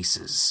cracks to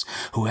pieces.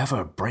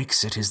 Whoever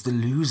breaks it is the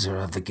loser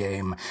of the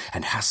game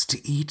and has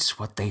to eat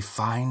what they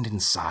find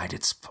inside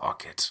its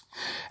pocket.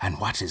 And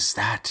what is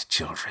that,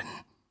 children?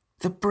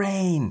 The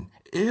brain.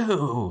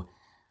 Ew.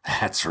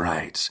 That's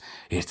right,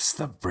 it's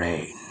the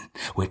brain,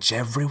 which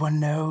everyone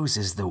knows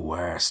is the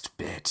worst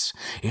bit.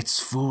 It's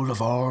full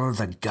of all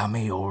the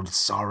gummy old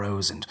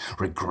sorrows and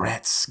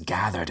regrets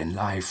gathered in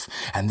life,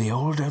 and the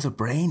older the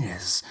brain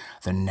is,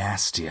 the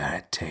nastier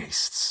it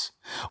tastes.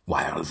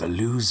 While the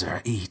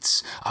loser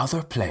eats,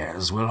 other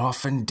players will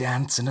often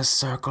dance in a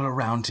circle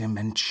around him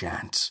and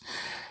chant.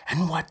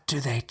 And what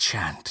do they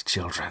chant,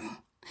 children?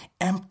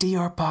 "Empty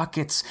your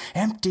pockets,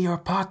 empty your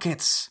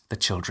pockets," the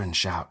children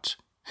shout.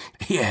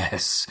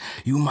 Yes,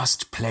 you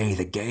must play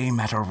the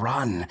game at a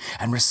run,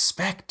 and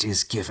respect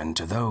is given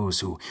to those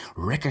who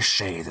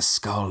ricochet the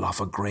skull off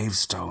a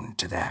gravestone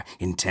to their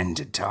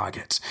intended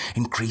target,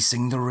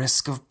 increasing the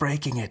risk of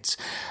breaking it.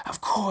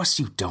 Of course,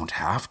 you don't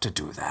have to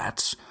do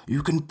that.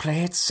 You can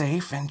play it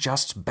safe and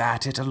just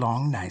bat it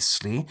along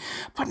nicely,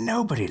 but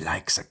nobody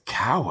likes a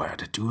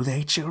coward, do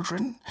they,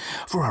 children?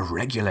 For a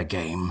regular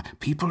game,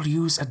 people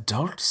use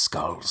adult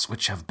skulls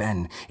which have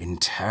been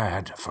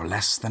interred for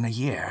less than a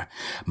year.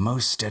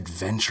 Most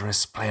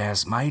adventurous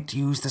players might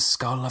use the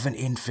skull of an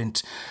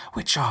infant,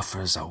 which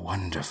offers a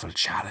wonderful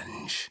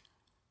challenge.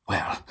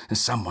 Well,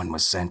 someone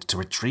was sent to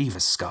retrieve a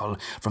skull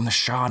from the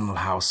charnel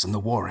house in the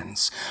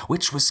Warrens,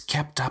 which was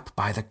kept up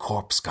by the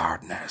corpse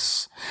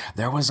gardeners.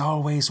 There was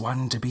always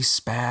one to be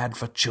spared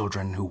for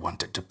children who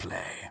wanted to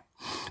play.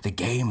 The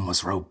game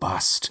was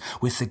robust,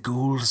 with the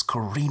ghouls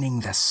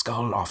careening their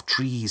skull off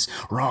trees,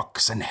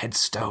 rocks, and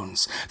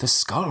headstones. The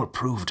skull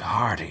proved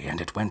hardy, and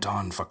it went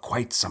on for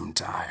quite some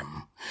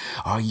time.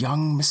 Our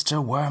young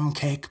Mr.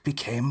 Wormcake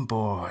became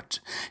bored.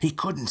 He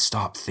couldn't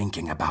stop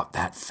thinking about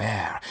that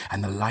fair,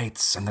 and the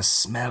lights, and the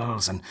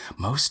smells, and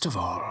most of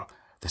all,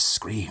 the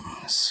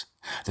screams.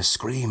 The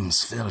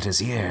screams filled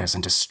his ears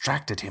and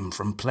distracted him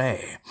from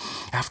play.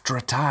 After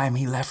a time,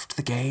 he left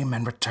the game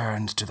and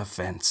returned to the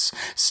fence,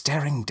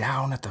 staring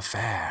down at the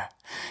fair.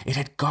 It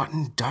had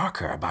gotten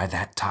darker by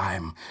that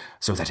time,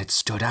 so that it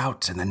stood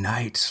out in the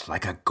night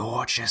like a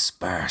gorgeous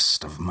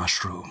burst of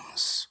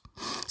mushrooms.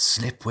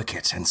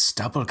 Slipwicket and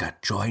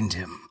Stubblegut joined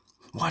him.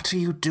 "What are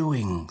you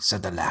doing?"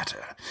 said the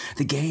latter.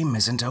 "The game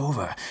isn't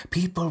over.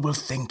 People will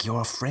think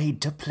you're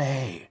afraid to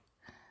play."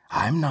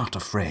 "I'm not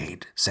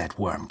afraid," said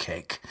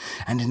Wormcake,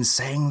 and in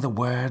saying the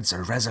words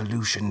a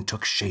resolution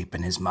took shape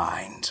in his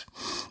mind.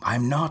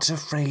 "I'm not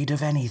afraid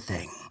of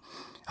anything.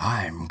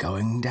 I'm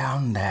going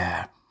down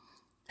there."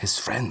 His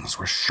friends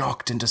were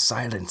shocked into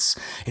silence.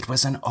 It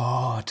was an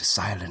awed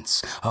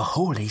silence, a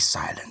holy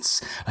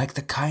silence, like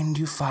the kind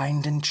you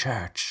find in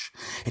church.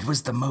 It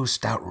was the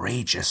most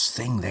outrageous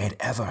thing they had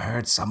ever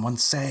heard someone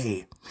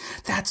say.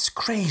 "That's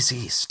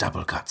crazy,"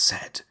 Stubblegut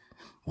said.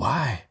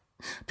 "Why?"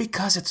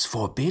 "Because it's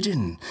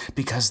forbidden,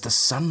 because the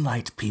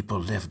Sunlight people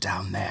live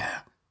down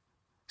there."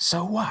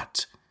 "So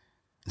what?"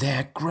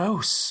 "They're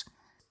gross."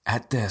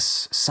 At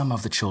this, some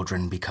of the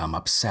children become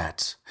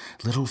upset.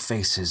 Little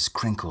faces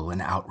crinkle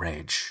in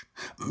outrage.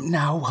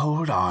 "Now,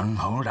 hold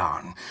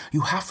on.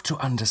 You have to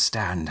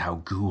understand how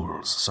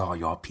ghouls saw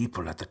your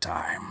people at the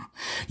time.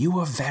 You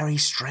were very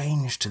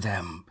strange to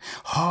them.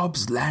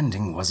 Hobbs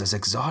Landing was as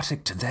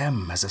exotic to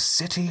them as a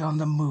city on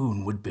the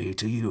moon would be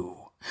to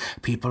you.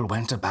 People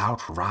went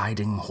about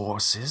riding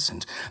horses,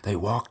 and they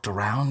walked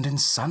around in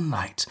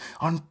sunlight,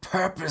 on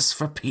purpose,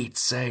 for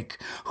Pete's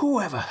sake. Who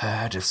ever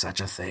heard of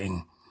such a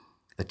thing?"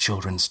 The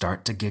children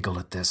start to giggle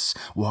at this,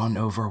 won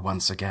over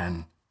once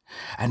again.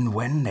 "And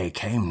when they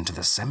came to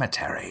the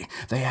cemetery,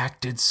 they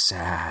acted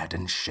sad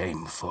and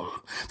shameful.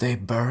 They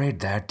buried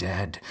their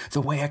dead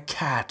the way a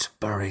cat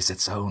buries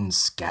its own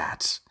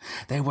scat.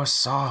 They were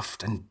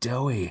soft and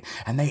doughy,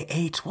 and they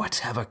ate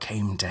whatever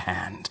came to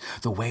hand,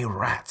 the way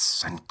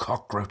rats and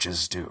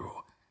cockroaches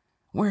do."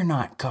 "We're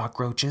not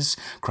cockroaches,"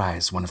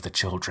 cries one of the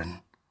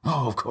children.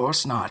 "Oh, of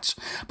course not,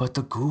 but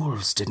the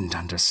ghouls didn't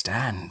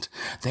understand.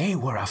 They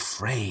were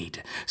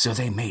afraid, so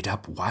they made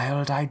up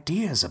wild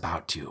ideas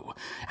about you,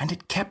 and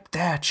it kept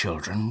their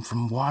children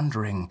from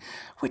wandering,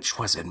 which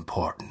was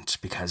important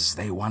because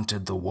they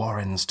wanted the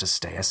Warrens to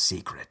stay a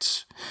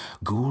secret.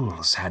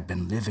 Ghouls had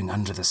been living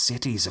under the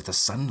cities of the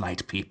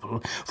Sunlight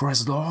people for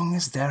as long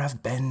as there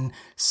have been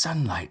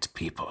Sunlight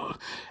people,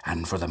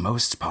 and for the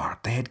most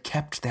part they had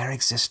kept their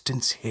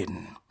existence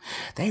hidden.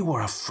 They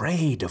were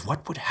afraid of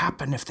what would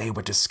happen if they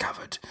were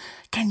discovered.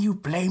 Can you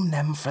blame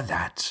them for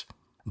that?"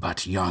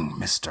 But young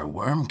Mr.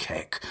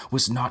 Wormcake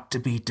was not to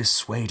be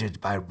dissuaded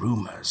by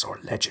rumors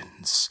or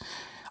legends.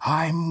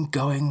 "I'm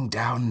going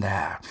down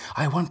there.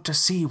 I want to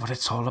see what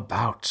it's all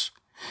about."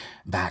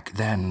 Back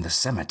then, the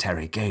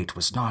cemetery gate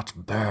was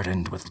not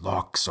burdened with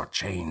locks or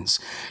chains.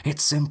 It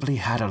simply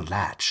had a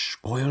latch,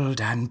 oiled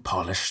and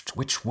polished,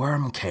 which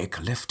Wormcake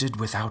lifted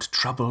without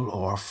trouble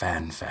or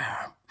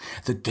fanfare.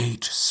 The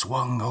gate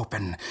swung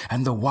open,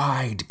 and the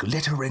wide,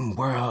 glittering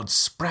world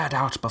spread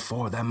out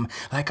before them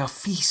like a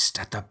feast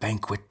at the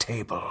banquet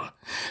table.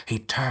 He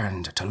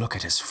turned to look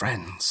at his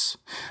friends.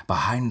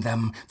 Behind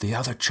them, the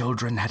other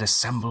children had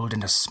assembled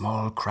in a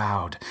small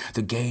crowd,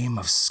 the game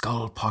of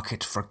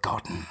Skullpocket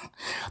forgotten.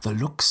 The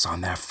looks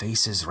on their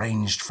faces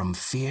ranged from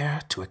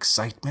fear to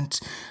excitement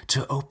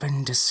to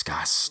open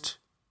disgust.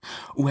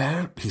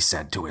 "Well," he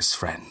said to his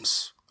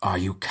friends, "are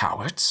you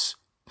cowards?"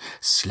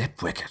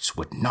 Slipwicket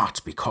would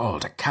not be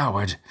called a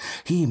coward.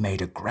 He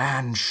made a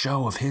grand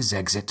show of his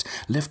exit,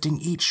 lifting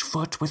each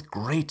foot with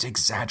great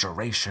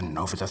exaggeration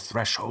over the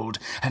threshold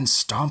and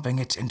stomping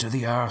it into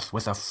the earth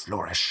with a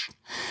flourish.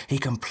 He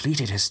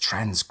completed his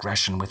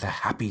transgression with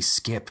a happy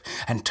skip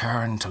and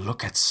turned to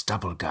look at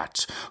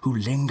Stubblegut, who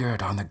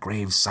lingered on the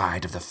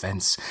graveside of the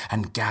fence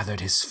and gathered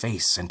his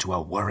face into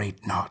a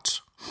worried knot.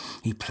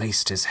 He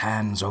placed his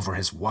hands over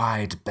his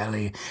wide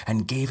belly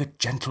and gave it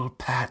gentle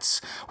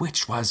pats,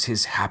 which was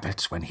his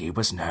habit when he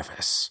was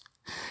nervous.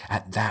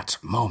 At that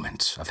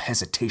moment of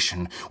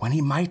hesitation, when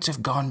he might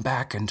have gone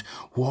back and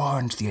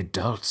warned the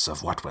adults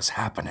of what was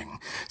happening,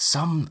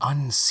 some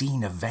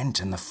unseen event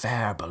in the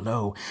fair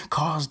below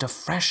caused a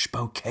fresh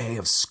bouquet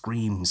of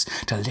screams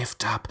to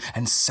lift up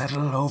and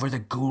settle over the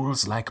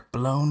ghouls like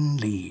blown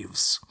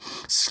leaves.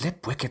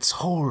 Slipwicket's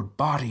whole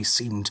body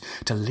seemed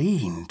to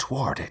lean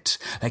toward it,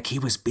 like he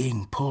was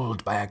being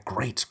pulled by a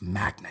great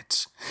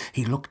magnet.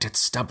 He looked at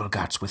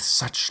Stubblegut with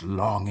such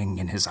longing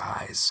in his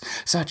eyes,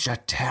 such a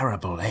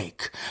terrible ache,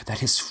 that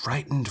his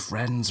frightened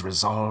friend's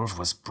resolve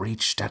was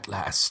breached at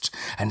last,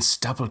 and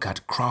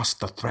Stubblegut crossed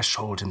the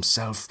threshold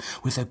himself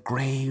with a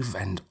grave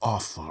and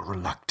awful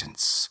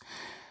reluctance.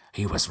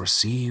 He was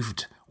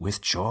received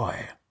with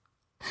joy.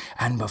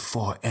 And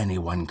before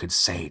anyone could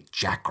say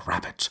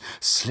Jack-rabbit,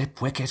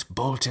 Slipwicket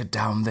bolted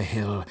down the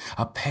hill,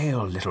 a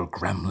pale little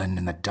gremlin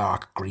in the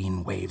dark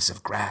green waves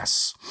of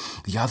grass.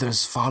 The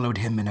others followed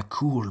him in a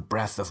cool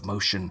breath of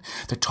motion,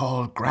 the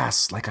tall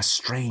grass like a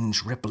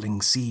strange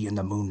rippling sea in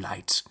the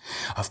moonlight.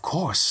 Of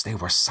course they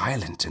were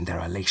silent in their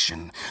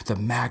elation. The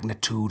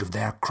magnitude of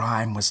their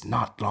crime was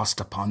not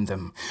lost upon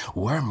them.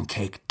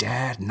 Wormcake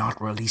dared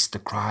not release the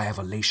cry of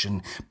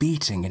elation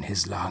beating in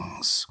his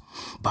lungs.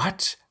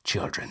 But,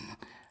 children,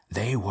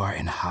 they were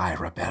in high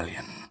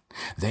rebellion.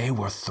 They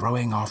were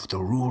throwing off the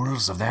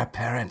rules of their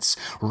parents,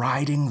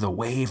 riding the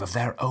wave of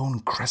their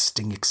own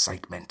cresting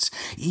excitement.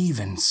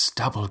 Even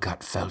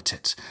Stubblegut felt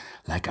it,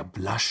 like a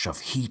blush of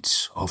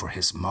heat over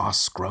his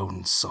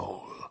moss-grown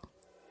soul.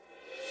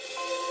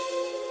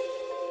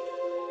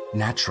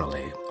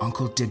 Naturally,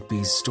 Uncle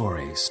Digby's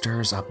story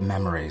stirs up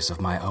memories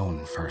of my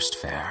own first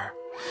fair.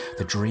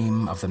 The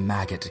dream of the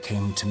maggot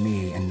came to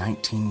me in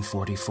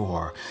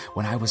 1944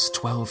 when I was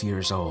 12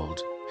 years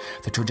old.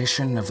 The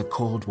tradition of the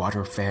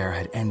Coldwater Fair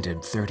had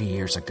ended 30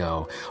 years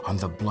ago on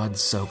the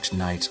blood-soaked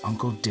night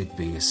Uncle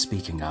Digby is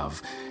speaking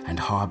of, and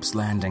Hobbs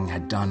Landing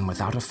had done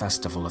without a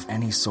festival of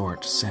any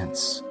sort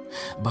since.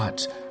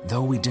 But,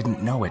 though we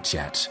didn't know it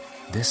yet,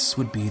 this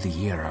would be the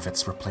year of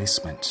its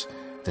replacement.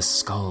 The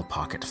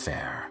Skullpocket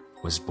Fair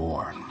was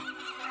born.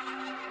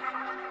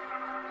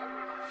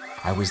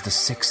 I was the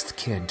 6th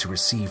kid to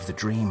receive the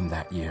dream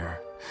that year.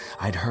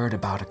 I'd heard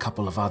about a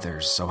couple of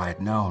others, so I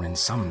had known in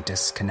some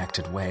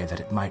disconnected way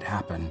that it might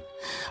happen.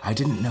 I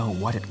didn't know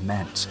what it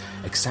meant,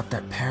 except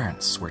that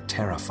parents were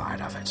terrified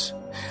of it.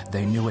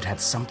 They knew it had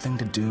something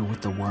to do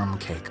with the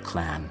Wormcake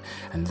clan,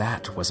 and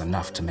that was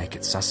enough to make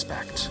it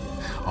suspect.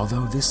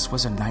 Although this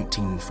was in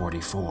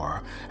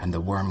 1944, and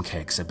the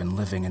Wormcakes had been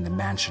living in the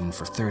mansion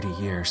for 30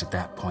 years at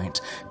that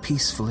point,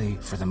 peacefully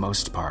for the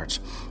most part,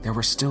 there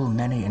were still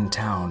many in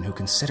town who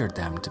considered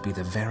them to be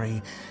the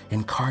very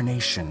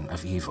incarnation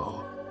of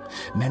evil.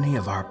 Many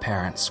of our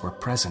parents were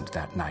present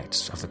that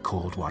night of the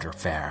Coldwater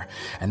Fair,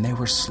 and they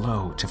were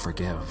slow to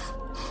forgive.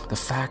 The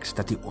fact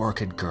that the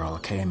Orchid Girl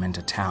came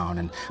into town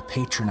and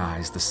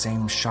patronized the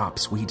same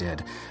shops we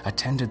did,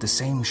 attended the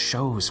same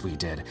shows we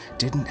did,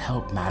 didn't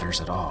help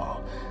matters at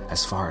all,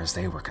 as far as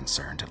they were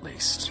concerned at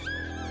least.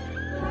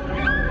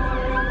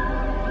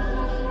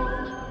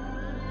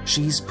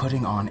 She's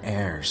putting on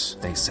airs,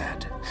 they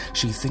said.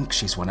 She thinks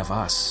she's one of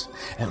us.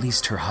 At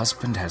least her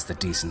husband has the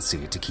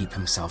decency to keep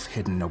himself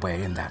hidden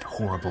away in that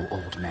horrible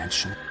old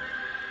mansion.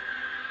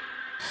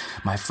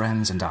 My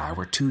friends and I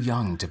were too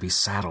young to be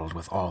saddled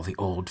with all the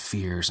old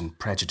fears and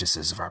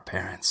prejudices of our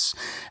parents,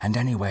 and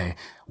anyway,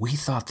 we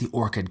thought the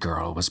Orchid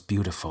Girl was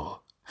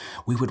beautiful.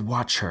 We would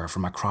watch her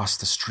from across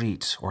the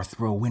street or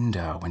through a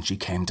window when she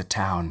came to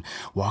town,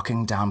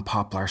 walking down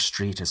Poplar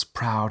Street as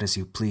proud as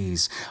you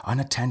please,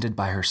 unattended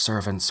by her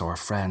servants or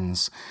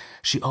friends.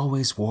 She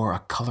always wore a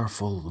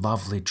colorful,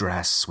 lovely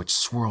dress which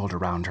swirled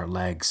around her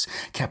legs,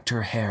 kept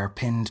her hair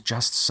pinned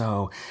just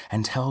so,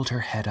 and held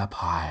her head up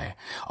high,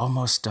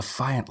 almost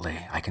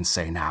defiantly, I can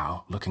say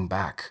now, looking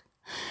back.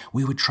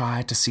 We would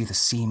try to see the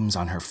seams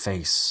on her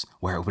face,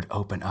 where it would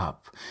open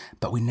up,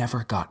 but we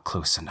never got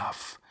close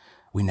enough.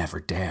 We never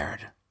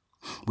dared.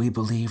 We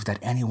believed that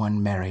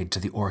anyone married to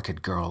the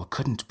Orchid Girl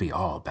couldn't be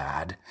all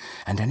bad.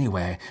 And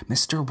anyway,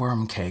 Mr.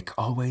 Wormcake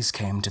always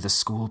came to the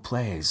school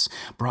plays,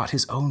 brought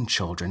his own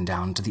children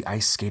down to the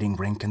ice skating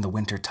rink in the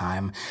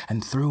wintertime,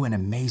 and threw an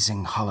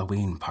amazing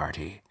Halloween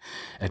party.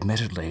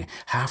 Admittedly,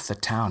 half the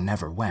town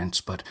never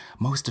went, but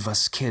most of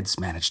us kids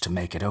managed to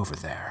make it over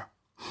there.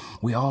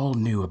 We all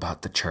knew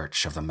about the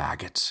Church of the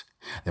Maggot.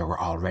 There were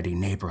already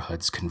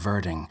neighborhoods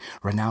converting,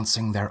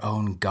 renouncing their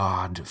own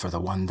god for the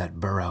one that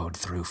burrowed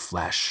through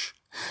flesh.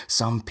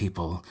 Some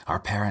people, our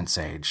parents'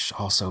 age,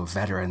 also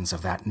veterans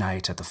of that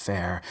night at the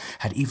fair,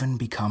 had even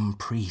become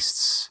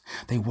priests.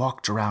 They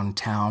walked around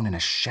town in a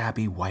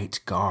shabby white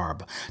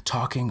garb,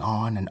 talking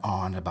on and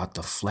on about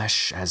the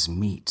flesh as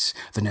meat,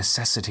 the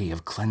necessity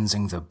of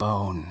cleansing the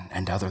bone,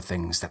 and other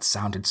things that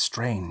sounded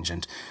strange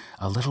and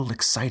a little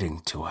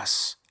exciting to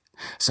us.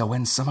 So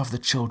when some of the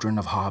children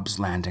of Hobbs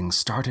Landing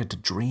started to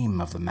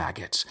dream of the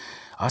maggot,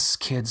 us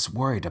kids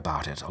worried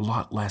about it a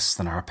lot less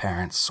than our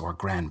parents or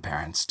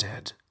grandparents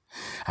did.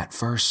 At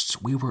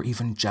first, we were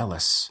even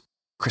jealous.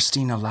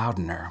 Christina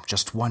Loudner,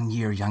 just 1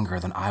 year younger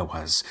than I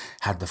was,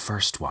 had the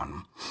first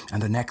one,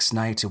 and the next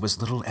night it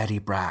was little Eddie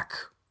Brack.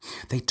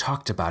 They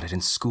talked about it in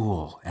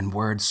school, and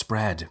word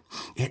spread.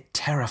 It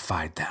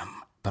terrified them.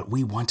 But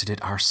we wanted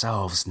it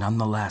ourselves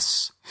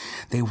nonetheless.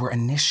 They were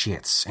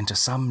initiates into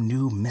some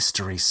new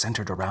mystery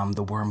centered around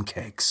the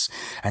Wormcakes,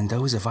 and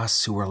those of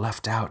us who were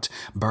left out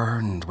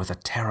burned with a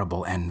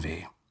terrible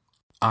envy.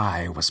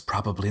 I was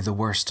probably the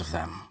worst of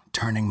them,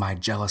 turning my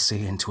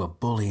jealousy into a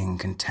bullying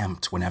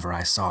contempt whenever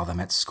I saw them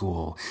at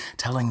school,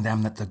 telling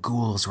them that the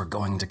ghouls were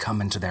going to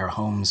come into their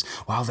homes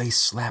while they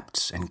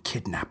slept and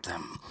kidnap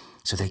them,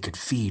 so they could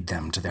feed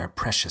them to their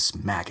precious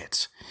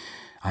maggot.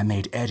 I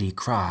made Eddie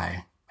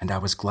cry, and I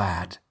was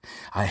glad.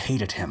 I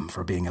hated him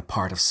for being a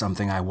part of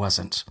something I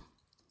wasn't.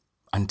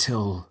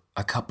 Until,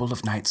 a couple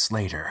of nights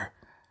later,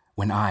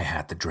 when I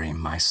had the dream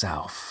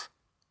myself.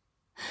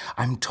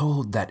 I'm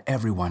told that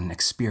everyone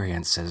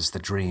experiences the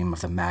dream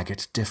of the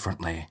maggot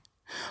differently.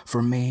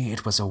 For me,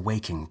 it was a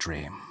waking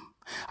dream.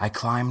 I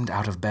climbed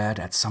out of bed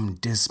at some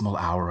dismal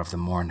hour of the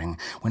morning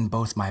when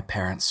both my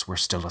parents were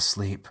still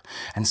asleep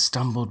and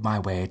stumbled my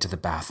way to the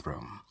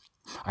bathroom.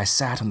 I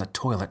sat on the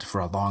toilet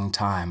for a long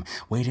time,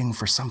 waiting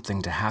for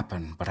something to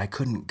happen, but I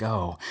couldn't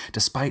go,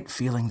 despite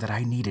feeling that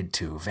I needed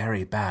to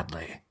very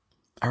badly.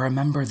 I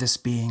remember this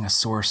being a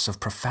source of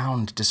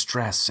profound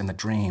distress in the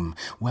dream,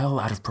 well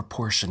out of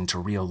proportion to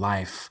real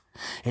life.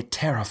 It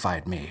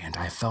terrified me, and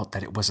I felt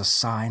that it was a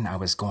sign I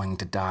was going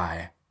to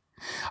die.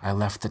 I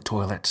left the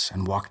toilet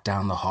and walked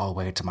down the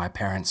hallway to my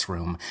parents'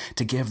 room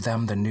to give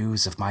them the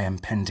news of my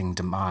impending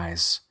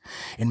demise.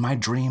 In my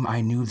dream,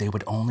 I knew they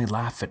would only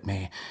laugh at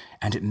me,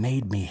 and it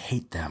made me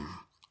hate them.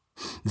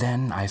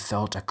 Then I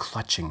felt a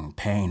clutching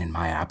pain in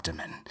my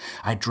abdomen.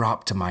 I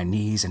dropped to my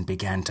knees and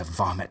began to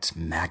vomit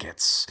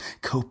maggots,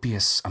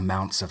 copious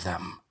amounts of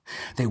them.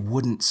 They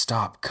wouldn't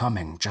stop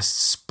coming, just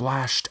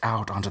splashed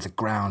out onto the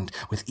ground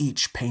with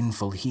each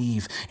painful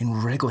heave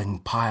in wriggling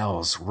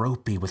piles,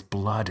 ropey with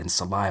blood and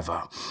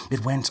saliva.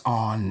 It went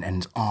on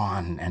and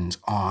on and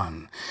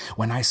on.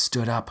 When I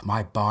stood up,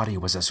 my body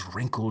was as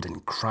wrinkled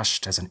and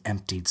crushed as an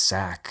emptied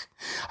sack.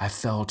 I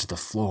fell to the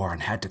floor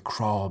and had to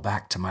crawl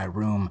back to my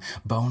room,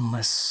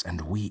 boneless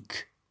and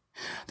weak.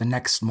 The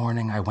next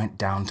morning I went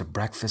down to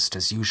breakfast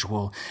as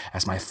usual,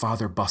 as my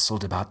father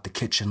bustled about the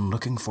kitchen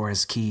looking for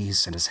his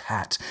keys and his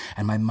hat,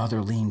 and my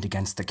mother leaned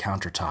against the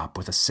countertop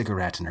with a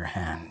cigarette in her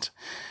hand.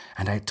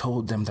 And I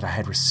told them that I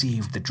had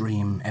received the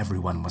dream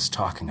everyone was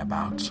talking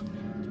about.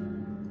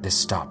 This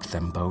stopped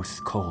them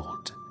both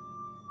cold.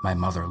 My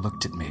mother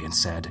looked at me and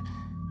said,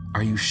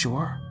 "Are you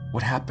sure?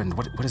 What happened?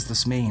 What does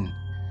this mean?"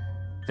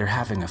 "They're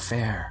having a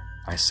fair,"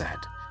 I said.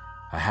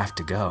 "I have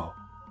to go."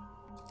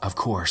 Of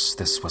course,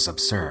 this was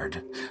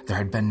absurd. There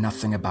had been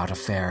nothing about a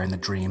fair in the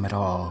dream at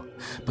all,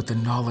 but the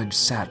knowledge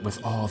sat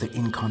with all the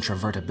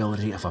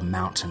incontrovertibility of a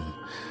mountain.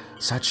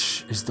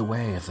 Such is the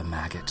way of the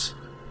maggot.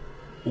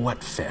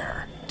 "What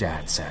fair?"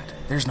 Dad said.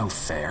 "There's no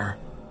fair."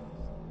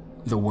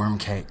 "The worm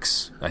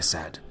cakes," I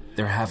said.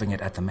 "They're having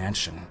it at the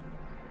mansion."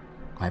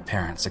 My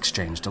parents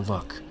exchanged a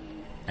look.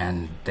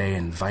 "And they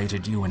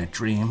invited you in a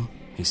dream?"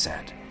 he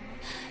said.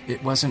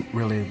 "It wasn't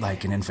really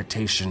like an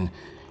invitation.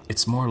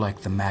 It's more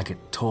like the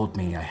maggot told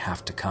me I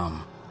have to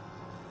come."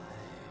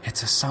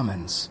 "It's a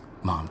summons,"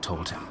 Mom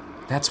told him.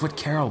 "That's what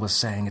Carol was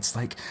saying. It's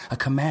like a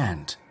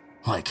command."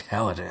 "Like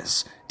hell it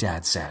is,"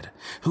 Dad said.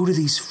 "Who do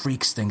these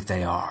freaks think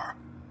they are?"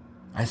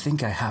 "I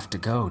think I have to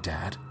go,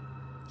 Dad."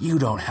 "You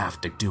don't have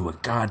to do a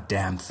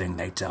goddamn thing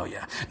they tell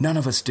you. None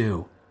of us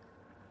do."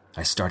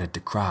 I started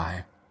to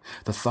cry.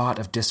 The thought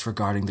of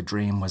disregarding the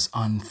dream was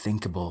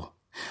unthinkable.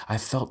 I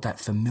felt that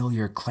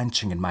familiar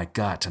clenching in my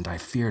gut, and I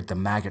feared the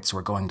maggots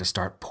were going to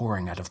start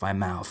pouring out of my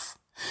mouth.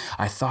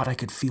 I thought I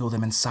could feel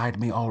them inside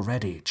me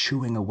already,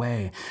 chewing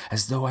away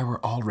as though I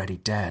were already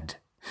dead.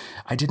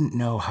 I didn't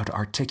know how to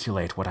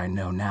articulate what I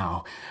know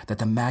now, that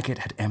the maggot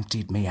had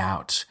emptied me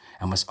out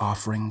and was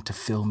offering to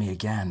fill me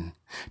again.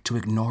 To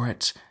ignore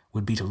it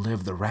would be to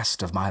live the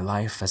rest of my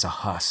life as a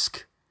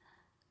husk.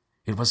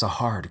 It was a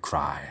hard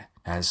cry,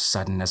 as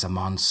sudden as a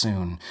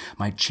monsoon,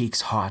 my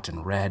cheeks hot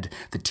and red,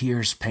 the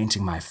tears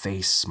painting my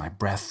face, my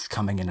breath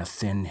coming in a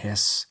thin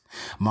hiss.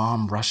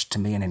 Mom rushed to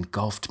me and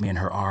engulfed me in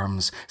her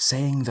arms,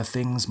 saying the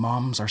things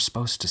moms are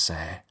supposed to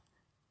say.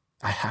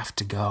 "I have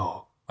to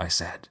go," I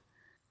said.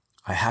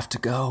 "I have to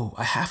go.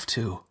 I have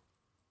to.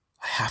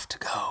 I have to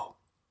go."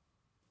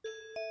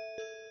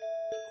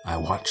 I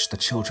watched the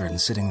children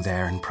sitting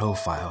there in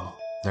profile,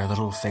 their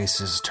little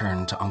faces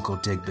turned to Uncle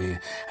Digby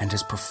and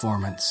his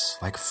performance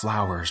like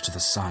flowers to the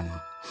sun.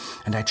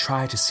 And I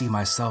try to see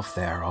myself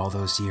there all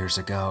those years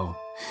ago.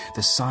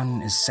 The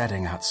sun is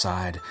setting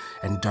outside,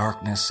 and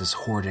darkness is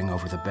hoarding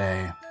over the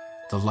bay.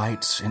 The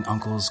light in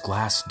Uncle's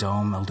glass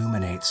dome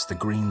illuminates the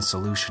green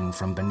solution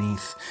from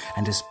beneath,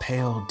 and his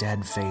pale,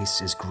 dead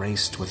face is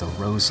graced with a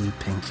rosy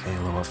pink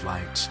halo of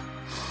light.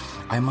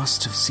 I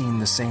must have seen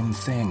the same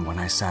thing when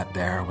I sat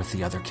there with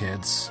the other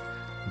kids,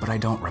 but I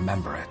don't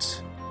remember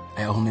it.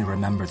 I only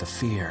remember the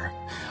fear.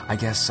 I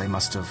guess I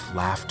must have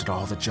laughed at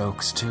all the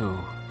jokes, too,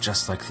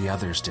 just like the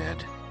others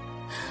did.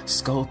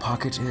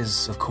 Skullpocket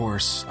is, of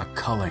course, a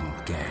culling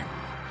game.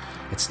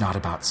 It's not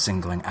about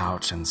singling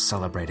out and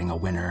celebrating a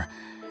winner.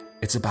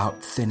 It's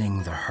about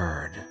thinning the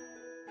herd.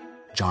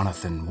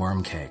 Jonathan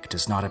Wormcake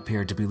does not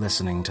appear to be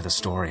listening to the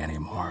story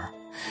anymore.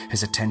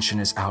 His attention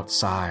is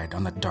outside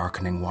on the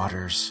darkening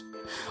waters.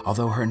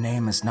 Although her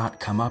name has not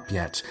come up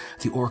yet,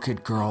 the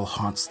Orchid Girl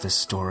haunts this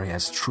story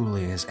as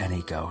truly as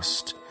any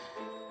ghost.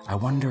 I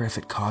wonder if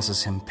it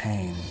causes him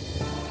pain.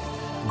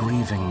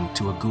 Grieving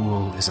to a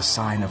ghoul is a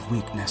sign of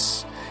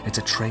weakness. It's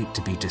a trait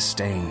to be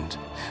disdained.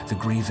 The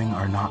grieving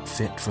are not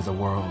fit for the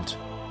world.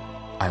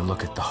 I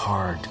look at the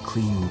hard,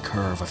 clean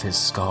curve of his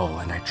skull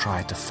and I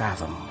try to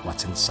fathom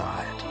what's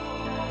inside.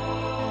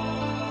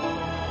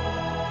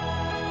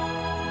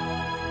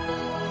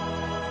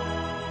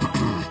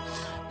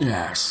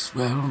 Yes,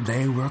 well,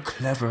 they were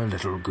clever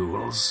little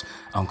ghouls,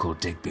 Uncle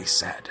Digby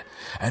said,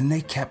 and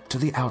they kept to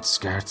the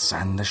outskirts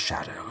and the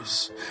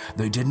shadows.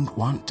 They didn't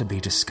want to be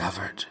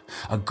discovered.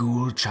 A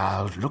ghoul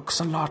child looks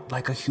a lot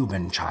like a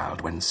human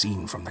child when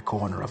seen from the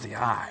corner of the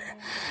eye.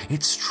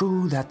 It's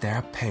true that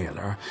they're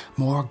paler,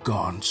 more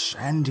gaunt,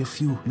 and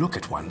if you look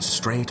at one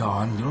straight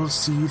on, you'll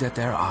see that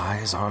their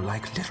eyes are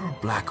like little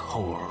black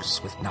holes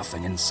with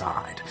nothing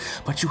inside.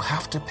 But you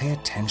have to pay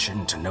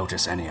attention to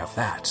notice any of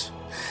that.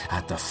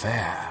 At the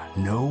fair,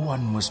 no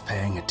one was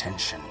paying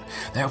attention.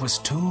 There was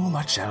too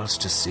much else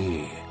to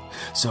see.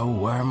 So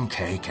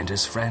Wormcake and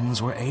his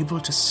friends were able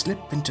to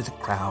slip into the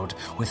crowd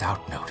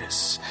without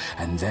notice,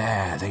 and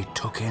there they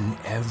took in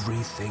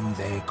everything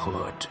they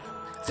could.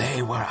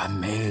 They were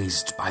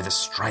amazed by the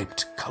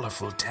striped,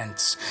 colorful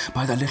tents,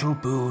 by the little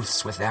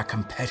booths with their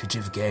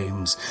competitive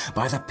games,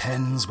 by the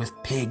pens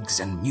with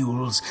pigs and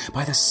mules,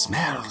 by the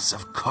smells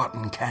of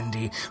cotton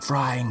candy,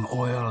 frying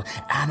oil,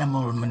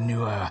 animal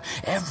manure.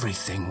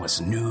 Everything was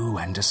new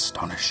and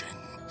astonishing.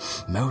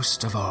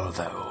 Most of all,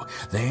 though,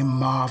 they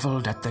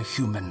marveled at the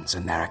humans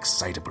in their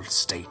excitable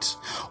state,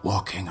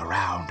 walking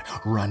around,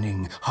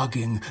 running,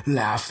 hugging,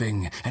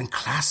 laughing, and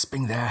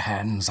clasping their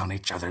hands on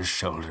each other's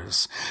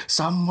shoulders.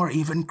 Some were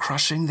even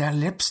crushing their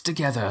lips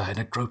together in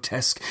a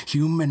grotesque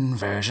human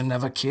version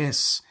of a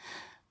kiss.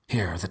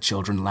 Here the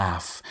children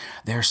laugh.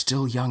 They're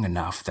still young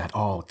enough that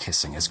all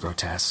kissing is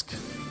grotesque.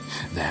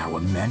 There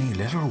were many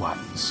little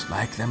ones,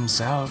 like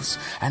themselves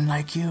and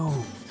like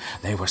you.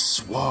 They were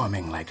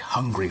swarming like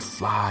hungry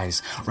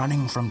flies,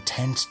 running from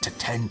tent to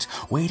tent,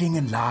 waiting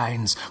in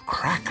lines,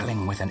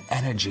 crackling with an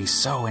energy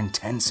so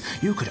intense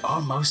you could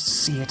almost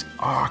see it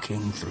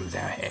arcing through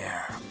their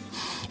hair.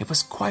 It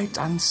was quite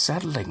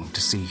unsettling to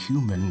see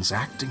humans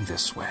acting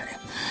this way.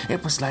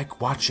 It was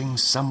like watching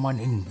someone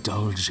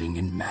indulging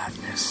in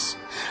madness.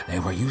 They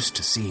were used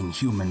to seeing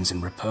humans in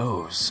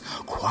repose,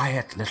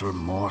 quiet little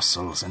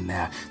morsels in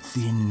their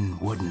thin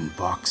wooden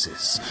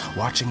boxes.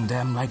 Watching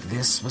them like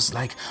this was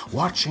like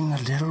watching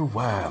a little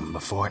worm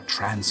before it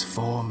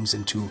transforms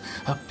into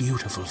a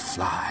beautiful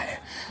fly,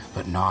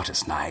 but not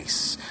as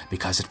nice,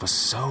 because it was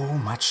so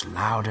much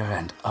louder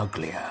and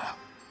uglier.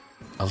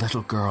 A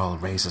little girl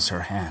raises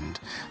her hand.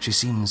 She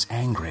seems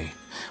angry.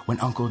 When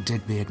Uncle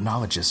Digby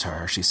acknowledges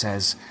her, she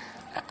says,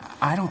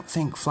 "I don't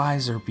think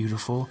flies are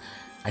beautiful.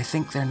 I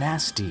think they're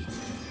nasty."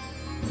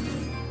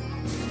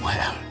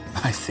 "Well,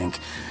 I think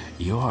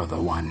you're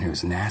the one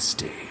who's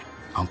nasty,"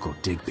 Uncle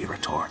Digby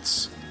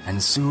retorts.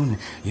 "And soon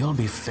you'll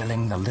be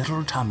filling the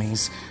little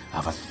tummies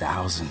of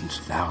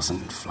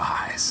 1,000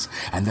 flies,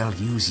 and they'll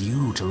use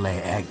you to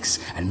lay eggs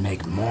and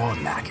make more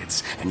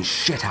maggots and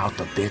shit out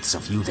the bits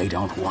of you they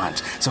don't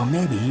want. So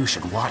maybe you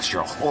should watch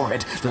your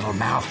horrid little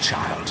mouth,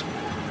 child."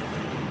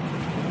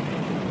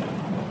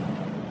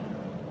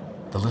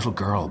 The little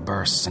girl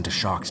bursts into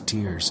shocked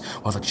tears,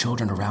 while the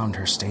children around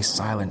her stay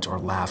silent or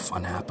laugh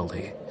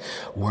unhappily.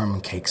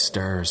 Wormcake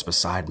stirs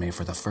beside me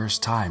for the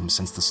first time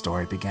since the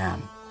story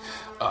began.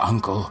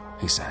 "Uncle,"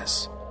 he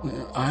says.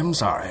 "I'm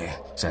sorry,"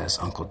 says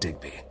Uncle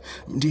Digby.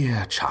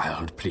 "Dear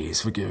child,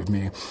 please forgive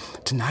me.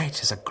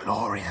 Tonight is a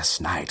glorious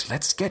night.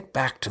 Let's get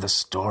back to the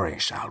story,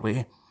 shall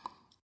we?"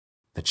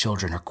 The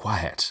children are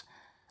quiet.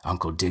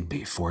 Uncle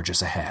Digby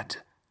forges ahead.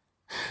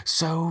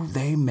 So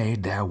they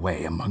made their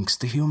way amongst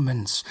the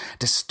humans,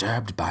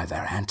 disturbed by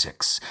their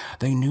antics.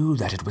 They knew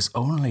that it was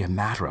only a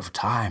matter of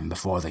time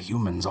before the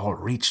humans all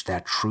reached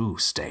their true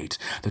state,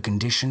 the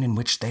condition in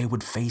which they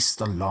would face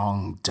the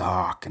long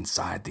dark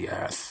inside the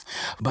earth.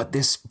 But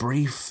this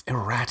brief,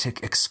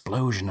 erratic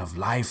explosion of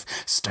life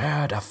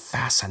stirred a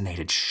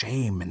fascinated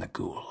shame in the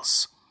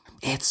ghouls.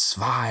 "It's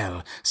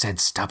vile," said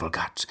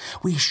Stubblegut.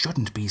 "We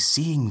shouldn't be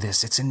seeing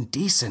this. It's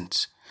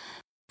indecent."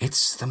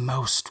 "It's the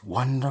most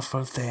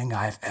wonderful thing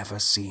I've ever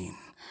seen,"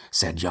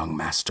 said young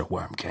Master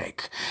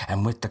Wormcake,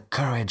 and with the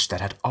courage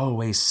that had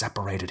always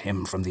separated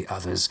him from the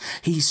others,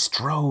 he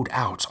strode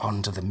out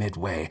onto the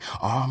midway,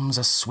 arms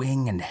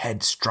a-swing and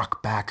head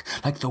struck back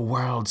like the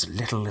world's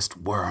littlest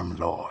worm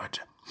lord.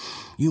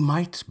 You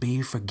might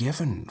be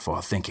forgiven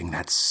for thinking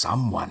that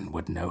someone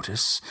would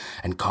notice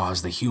and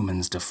cause the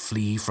humans to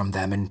flee from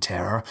them in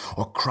terror,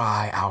 or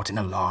cry out in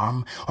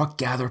alarm, or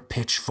gather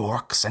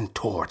pitchforks and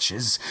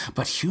torches,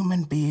 but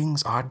human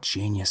beings are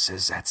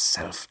geniuses at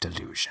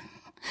self-delusion.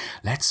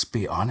 Let's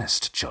be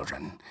honest,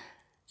 children.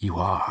 You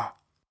are.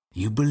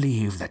 You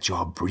believe that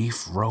your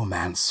brief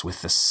romance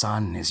with the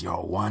sun is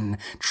your one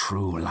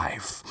true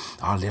life.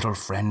 Our little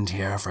friend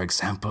here, for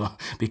example,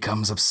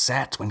 becomes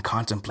upset when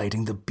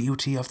contemplating the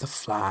beauty of the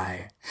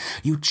fly.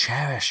 You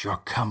cherish your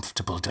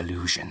comfortable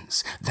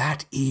delusions.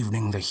 That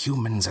evening the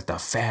humans at the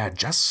fair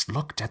just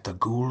looked at the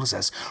ghouls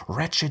as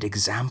wretched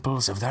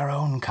examples of their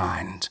own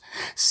kind.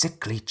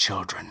 Sickly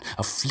children,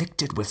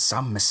 afflicted with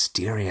some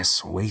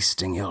mysterious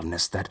wasting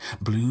illness that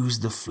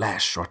blues the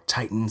flesh or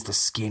tightens the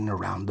skin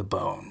around the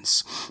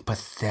bones.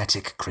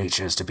 Pathetic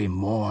creatures to be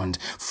mourned,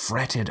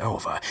 fretted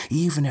over,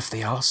 even if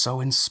they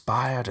also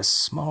inspired a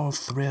small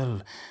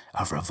thrill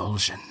of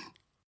revulsion.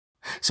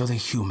 So the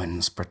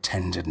humans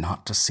pretended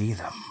not to see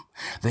them.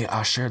 They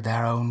ushered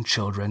their own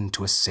children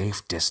to a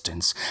safe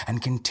distance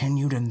and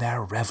continued in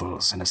their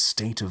revels in a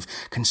state of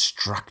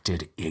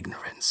constructed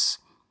ignorance.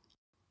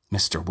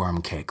 Mr.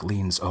 Wormcake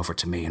leans over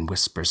to me and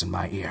whispers in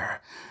my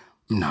ear,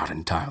 "Not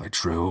entirely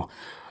true.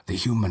 The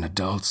human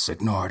adults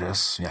ignored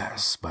us,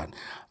 yes, but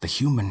the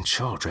human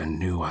children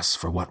knew us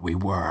for what we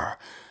were.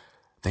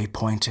 They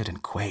pointed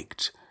and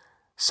quaked.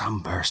 Some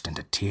burst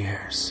into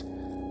tears.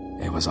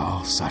 It was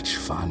all such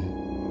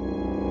fun."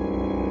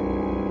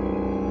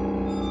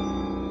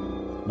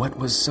 What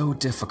was so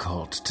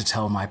difficult to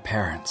tell my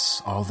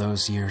parents all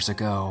those years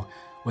ago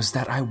was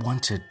that I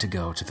wanted to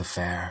go to the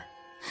fair.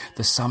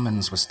 The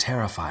summons was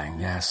terrifying,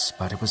 yes,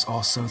 but it was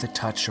also the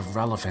touch of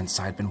relevance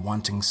I'd been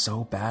wanting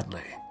so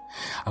badly.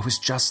 I was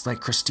just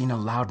like Christina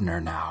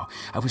Loudner now.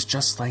 I was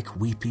just like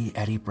weepy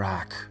Eddie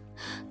Brack.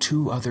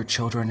 2 other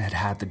children had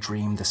had the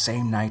dream the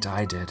same night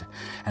I did,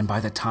 and by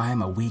the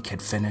time a week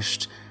had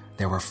finished,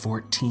 there were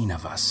 14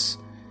 of us.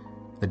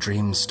 The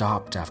dream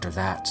stopped after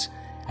that,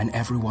 and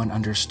everyone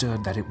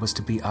understood that it was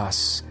to be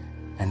us,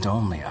 and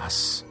only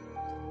us.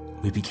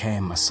 We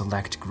became a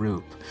select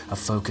group, a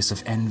focus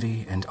of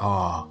envy and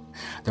awe.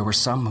 There were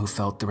some who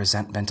felt the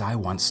resentment I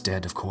once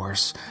did, of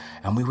course,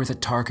 and we were the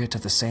target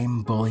of the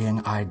same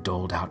bullying I'd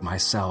doled out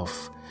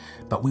myself.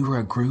 But we were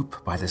a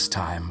group by this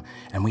time,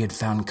 and we had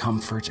found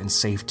comfort and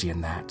safety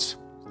in that.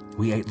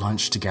 We ate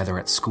lunch together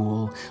at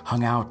school,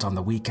 hung out on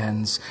the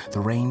weekends. The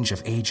range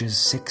of ages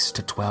 6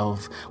 to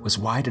 12 was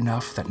wide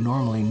enough that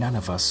normally none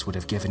of us would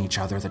have given each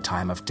other the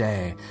time of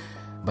day,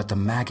 but the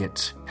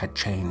maggot had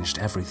changed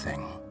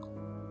everything.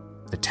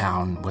 The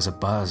town was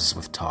abuzz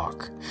with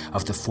talk,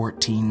 of the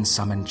 14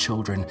 summoned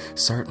children,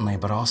 certainly,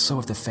 but also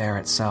of the fair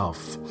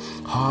itself.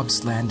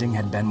 Hobbs Landing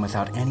had been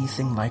without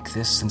anything like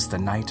this since the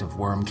night of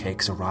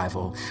Wormcake's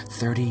arrival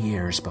 30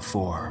 years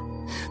before.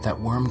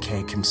 That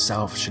Wormcake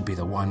himself should be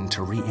the one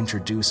to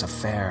reintroduce a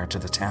fair to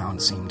the town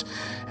seemed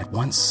at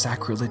once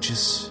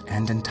sacrilegious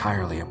and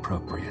entirely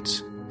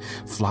appropriate.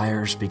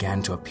 Flyers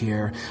began to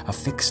appear,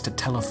 affixed to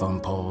telephone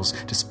poles,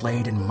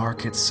 displayed in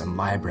markets and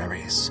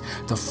libraries.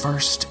 The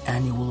first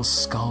annual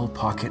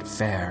Skullpocket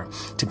Fair,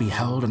 to be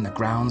held in the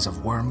grounds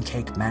of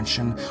Wormcake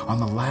Mansion on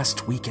the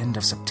last weekend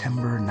of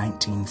September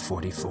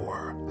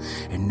 1944.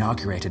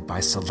 Inaugurated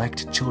by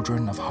select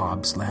children of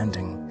Hobbs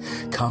Landing.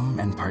 Come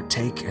and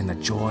partake in the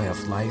joy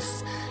of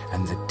life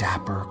and the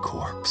dapper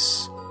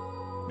corpse.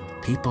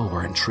 People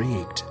were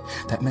intrigued.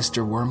 That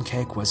Mr.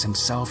 Wormcake was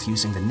himself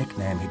using the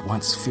nickname he'd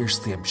once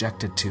fiercely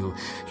objected to.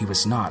 He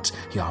was not,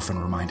 he often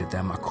reminded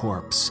them, a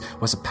corpse,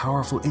 was a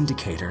powerful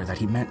indicator that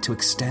he meant to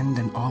extend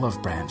an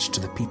olive branch to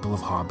the people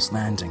of Hobbs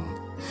Landing.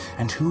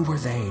 And who were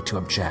they to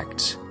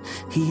object?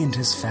 He and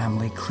his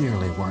family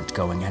clearly weren't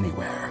going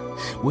anywhere.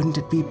 Wouldn't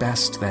it be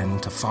best, then,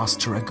 to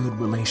foster a good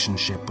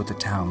relationship with the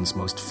town's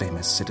most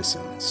famous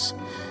citizens?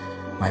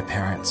 My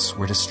parents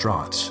were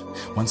distraught.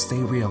 Once they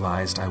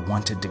realized I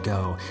wanted to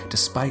go,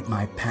 despite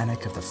my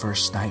panic of the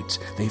first night,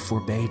 they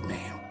forbade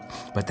me.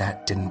 But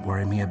that didn't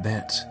worry me a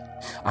bit.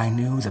 I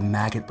knew the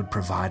maggot would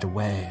provide a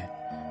way.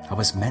 I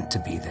was meant to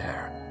be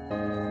there.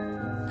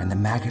 And the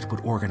maggot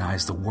would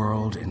organize the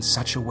world in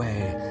such a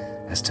way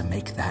as to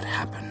make that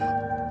happen.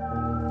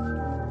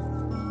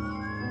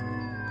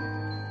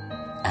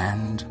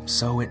 And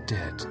so it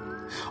did.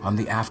 On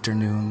the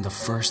afternoon the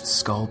first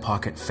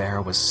Skullpocket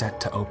Fair was set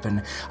to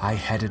open, I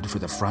headed for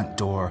the front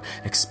door,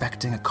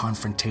 expecting a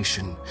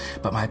confrontation.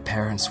 But my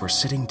parents were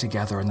sitting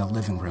together in the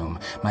living room,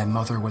 my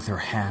mother with her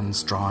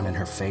hands drawn in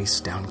her face,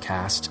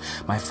 downcast,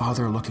 my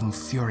father looking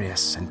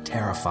furious and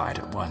terrified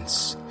at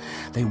once.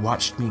 They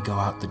watched me go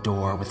out the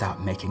door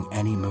without making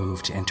any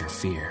move to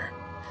interfere.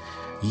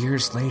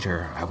 Years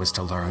later, I was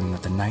to learn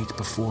that the night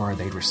before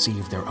they'd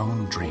received their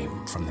own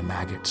dream from the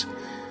maggot.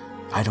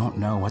 I don't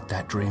know what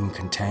that dream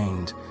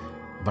contained,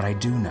 but I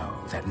do know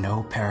that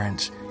no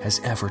parent has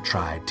ever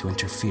tried to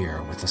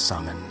interfere with the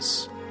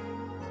summons.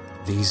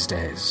 These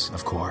days,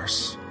 of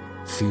course,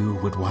 few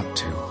would want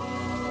to.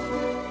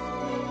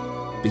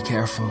 "Be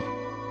careful,"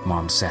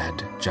 Mom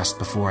said just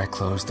before I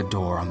closed the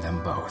door on them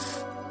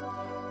both.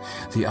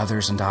 The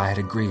others and I had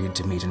agreed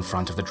to meet in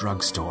front of the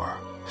drugstore.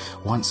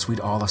 Once we'd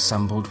all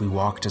assembled, we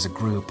walked as a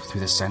group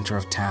through the center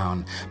of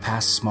town,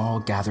 past small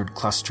gathered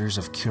clusters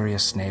of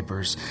curious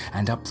neighbors,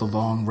 and up the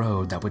long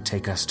road that would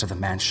take us to the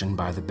mansion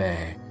by the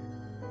bay.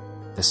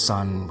 The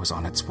sun was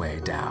on its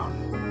way down.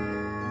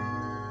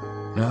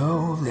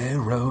 "No, they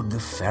rode the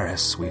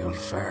Ferris wheel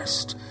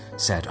first,"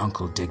 said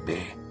Uncle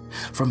Digby.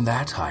 "From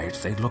that height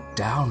they looked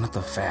down at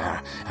the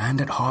fair,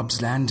 and at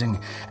Hobbs Landing,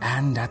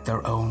 and at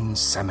their own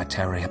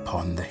cemetery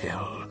upon the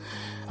hill.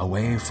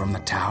 Away from the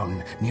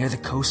town, near the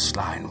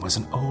coastline, was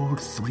an old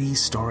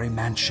 3-story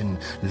mansion,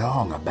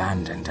 long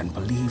abandoned and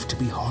believed to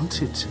be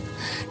haunted.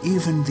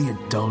 Even the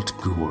adult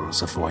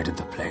ghouls avoided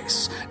the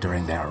place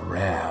during their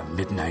rare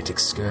midnight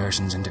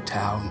excursions into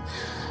town,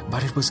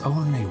 but it was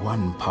only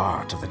one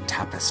part of the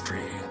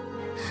tapestry.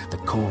 The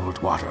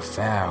Coldwater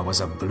Fair was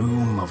a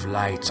bloom of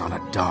light on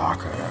a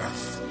dark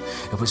earth.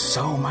 It was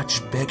so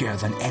much bigger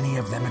than any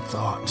of them had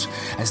thought.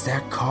 As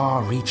their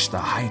car reached the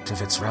height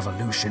of its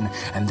revolution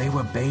and they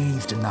were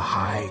bathed in the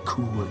high,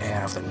 cool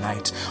air of the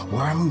night,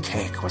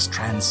 Wormcake was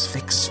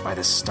transfixed by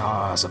the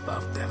stars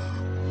above them.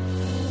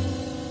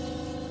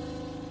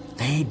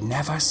 They'd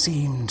never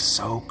seemed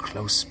so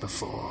close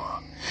before.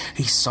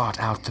 He sought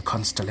out the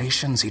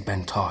constellations he'd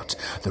been taught,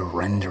 the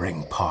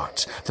rendering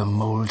pot, the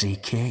moldy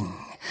king,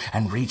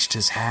 and reached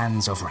his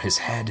hands over his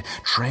head,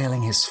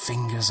 trailing his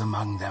fingers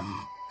among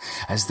them.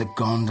 As the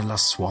gondola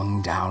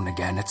swung down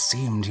again, it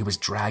seemed he was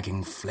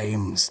dragging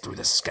flames through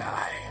the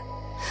sky.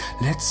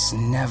 "Let's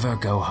never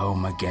go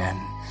home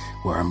again,"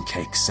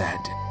 Wormcake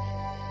said.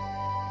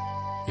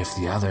 If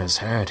the others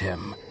heard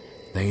him,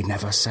 they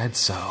never said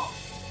so.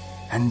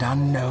 And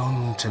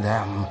unknown to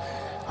them,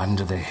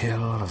 under the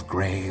hill of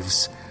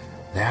graves,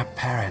 their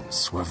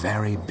parents were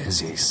very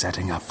busy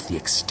setting up the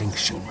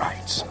extinction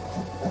rite.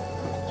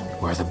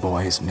 Were the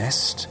boys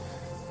missed?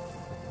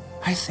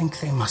 I think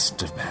they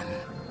must have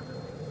been.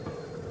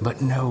 But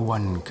no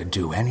one could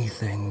do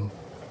anything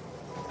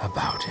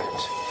about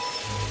it.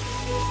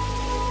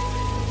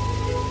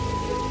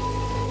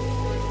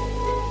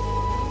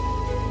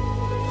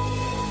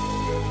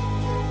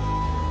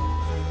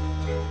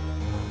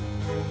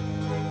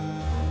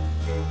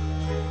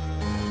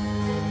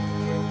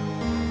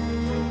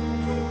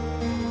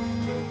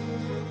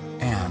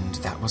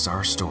 Was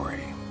our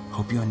story.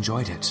 Hope you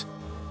enjoyed it.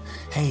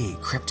 Hey,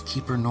 Crypt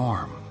Keeper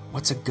Norm,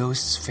 what's a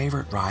ghost's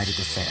favorite ride at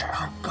the fair?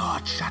 Oh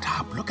God, shut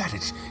up. Look at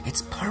it.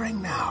 It's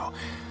purring now.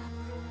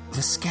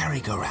 The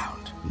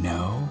scary-go-round.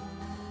 No,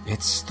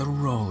 it's the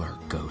roller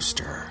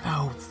coaster.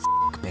 Oh, f***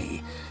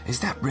 me. Is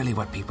that really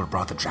what people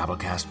brought the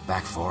Drabblecast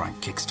back for on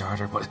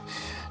Kickstarter? What?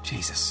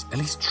 Jesus, at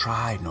least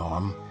try,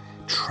 Norm.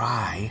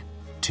 Try.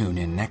 Tune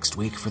in next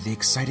week for the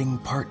exciting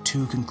Part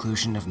 2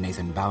 conclusion of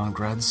Nathan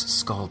Ballingrud's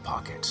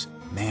Skullpocket.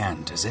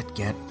 Man, does it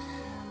get...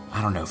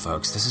 I don't know,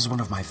 folks. This is one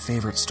of my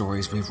favorite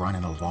stories we've run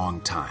in a long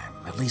time,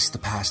 at least the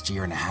past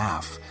year and a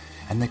half,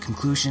 and the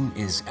conclusion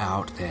is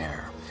out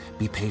there.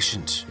 Be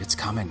patient. It's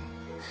coming.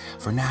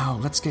 For now,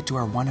 let's get to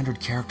our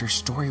 100-character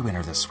story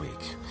winner this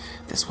week.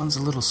 This one's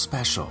a little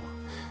special.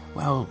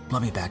 Well,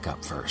 let me back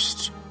up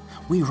first.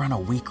 We run a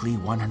weekly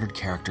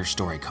 100-character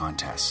story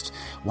contest.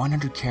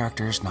 100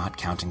 characters not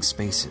counting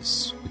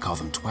spaces. We call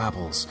them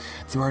twabbles,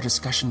 through our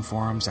discussion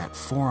forums at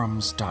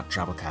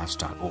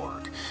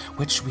forums.drabblecast.org,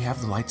 which we have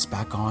the lights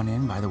back on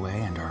in, by the way,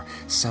 and are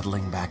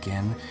settling back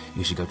in.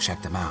 You should go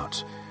check them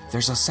out.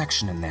 There's a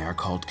section in there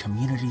called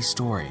Community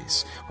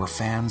Stories, where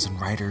fans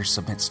and writers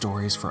submit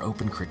stories for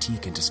open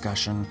critique and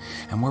discussion,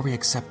 and where we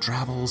accept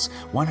Drabble's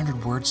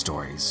 100-word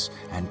stories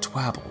and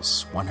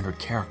Twabble's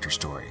 100-character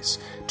stories,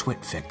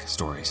 twitfic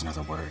stories in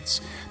other words,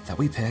 that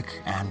we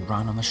pick and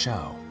run on the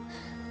show.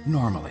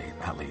 Normally,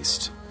 at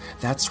least.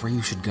 That's where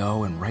you should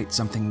go and write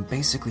something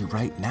basically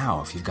right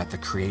now if you've got the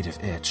creative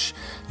itch.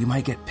 You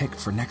might get picked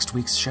for next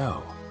week's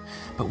show.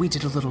 But we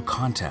did a little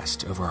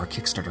contest over our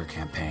Kickstarter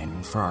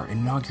campaign for our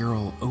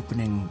inaugural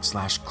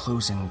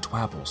opening/closing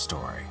Twabble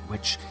story,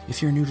 which,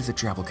 if you're new to the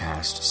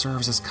Drabblecast,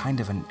 serves as kind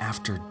of an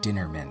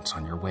after-dinner mint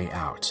on your way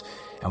out.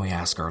 And we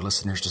ask our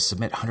listeners to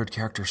submit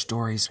 100-character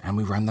stories, and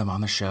we run them on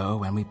the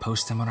show, and we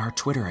post them on our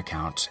Twitter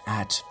account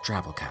at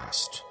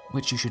Drabblecast,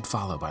 which you should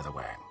follow, by the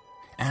way.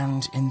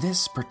 And in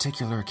this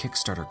particular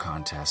Kickstarter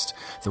contest,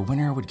 the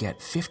winner would get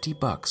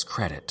 $50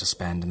 credit to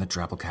spend in the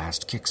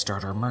Drabblecast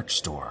Kickstarter merch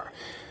store.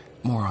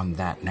 More on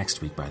that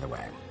next week, by the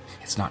way.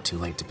 It's not too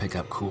late to pick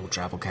up cool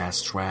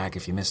Drabblecast swag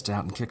if you missed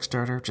out on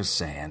Kickstarter, just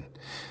saying.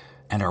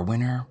 And our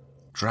winner,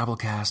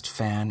 Drabblecast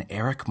fan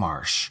Eric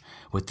Marsh,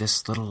 with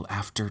this little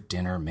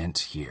after-dinner mint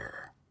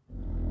here.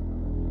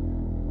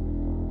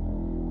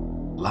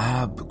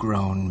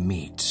 Lab-grown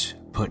meat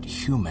put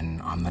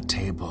human on the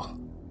table.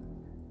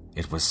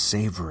 It was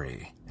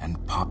savory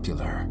and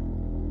popular.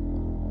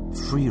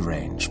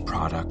 Free-range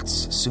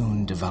products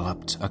soon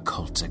developed a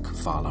cultic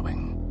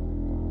following.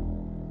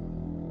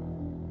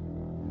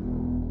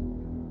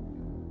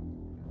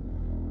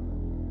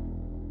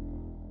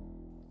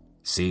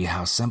 See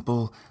how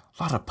simple?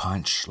 Lot of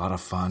punch, lot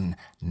of fun,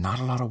 not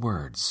a lot of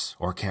words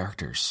or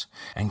characters.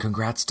 And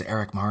congrats to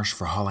Eric Marsh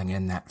for hauling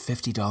in that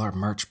 $50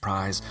 merch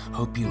prize.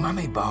 Hope you...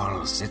 Mummy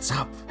balls, it's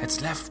up.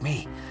 It's left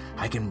me.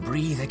 I can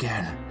breathe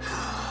again.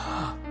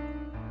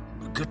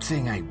 Good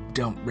thing I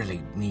don't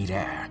really need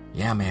air.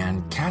 Yeah,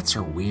 man, cats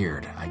are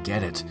weird. I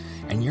get it.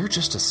 And you're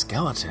just a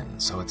skeleton,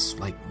 so it's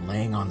like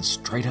laying on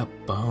straight-up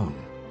bone.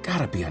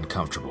 Gotta be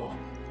uncomfortable.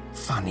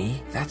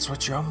 Funny, that's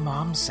what your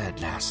mom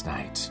said last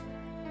night.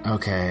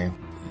 Okay,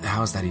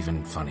 how's that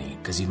even funny?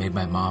 Because you made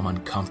my mom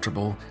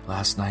uncomfortable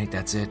last night,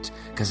 that's it?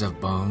 Because of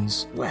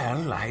bones?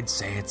 Well, I'd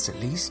say it's at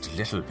least a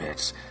little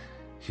bit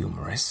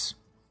humorous.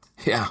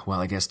 Yeah,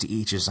 well, I guess to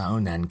each his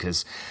own then,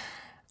 because...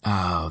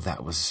 Oh,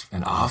 that was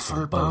an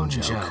awful bone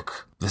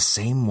joke. The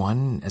same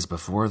one as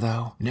before,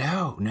 though?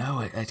 No,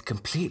 a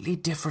completely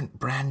different,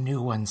 brand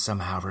new one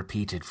somehow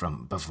repeated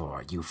from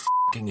before, you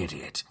f***ing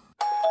idiot.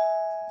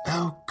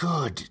 Oh,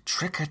 good,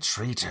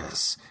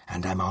 trick-or-treaters,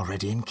 and I'm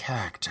already in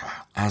character.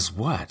 As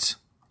what?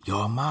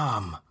 Your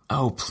mom.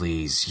 Oh,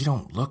 please, you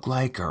don't look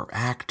like or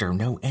act or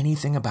know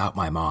anything about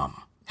my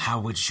mom. How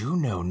would you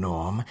know,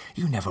 Norm?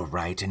 You never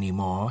write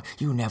anymore.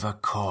 You never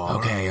call.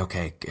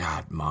 Okay.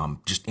 God,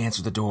 Mom, just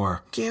answer the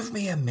door. Give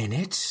me a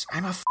minute.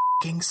 I'm a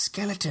f***ing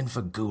skeleton,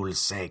 for ghoul's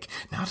sake,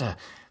 not a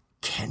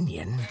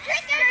Kenyan.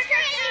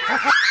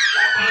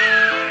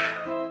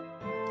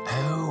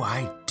 Oh,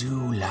 I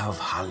do love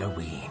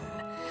Halloween.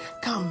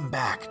 Come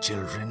back,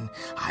 children.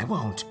 I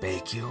won't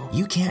bake you.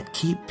 You can't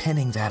keep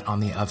pinning that on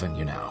the oven,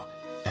 you know.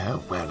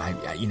 Oh,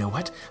 well, you know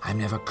what? I'm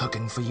never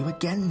cooking for you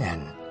again,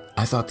 then.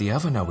 I thought the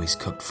oven always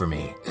cooked for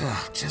me.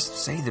 Ugh, just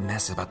say the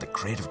mess about the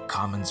Creative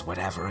Commons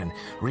whatever and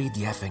read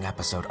the effing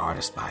episode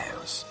artist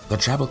bios. The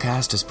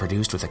Drabblecast is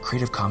produced with a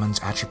Creative Commons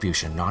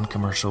Attribution,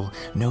 non-commercial,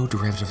 no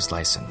derivatives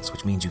license,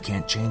 which means you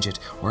can't change it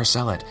or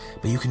sell it,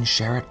 but you can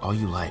share it all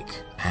you like.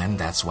 And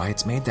that's why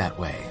it's made that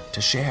way,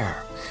 to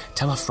share.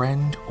 Tell a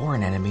friend or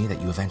an enemy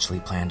that you eventually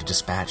plan to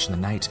dispatch in the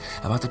night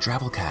about the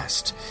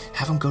Drabblecast.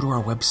 Have them go to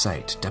our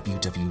website,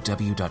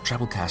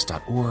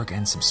 www.drabblecast.org,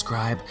 and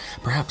subscribe.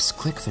 Perhaps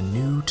click the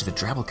new to the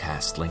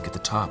Drabblecast link at the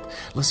top.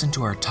 Listen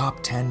to our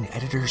top 10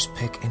 Editor's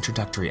Pick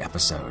introductory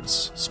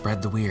episodes.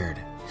 Spread the weird.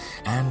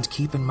 And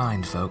keep in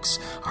mind, folks,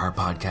 our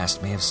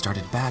podcast may have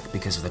started back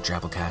because of the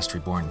Drabblecast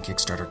Reborn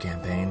Kickstarter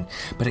campaign,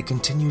 but it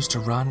continues to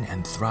run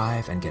and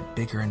thrive and get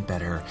bigger and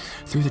better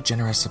through the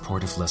generous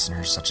support of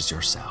listeners such as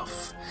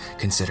yourself.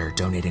 Consider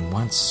donating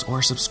once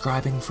or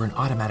subscribing for an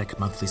automatic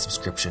monthly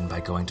subscription by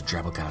going to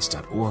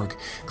drabblecast.org,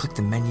 click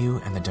the menu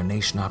and the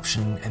donation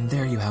option, and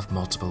there you have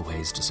multiple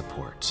ways to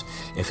support.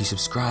 If you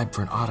subscribe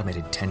for an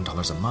automated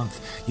 $10 a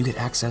month, you get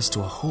access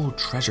to a whole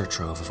treasure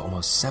trove of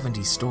almost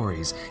 70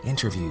 stories,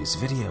 interviews,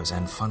 videos,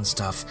 and fun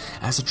stuff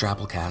as a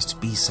Drabblecast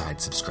B-side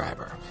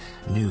subscriber.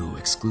 New,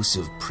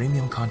 exclusive,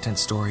 premium content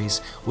stories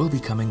will be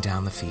coming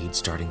down the feed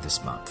starting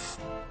this month.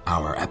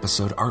 Our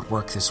episode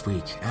artwork this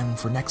week, and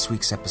for next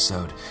week's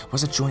episode,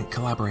 was a joint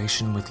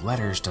collaboration with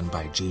letters done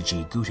by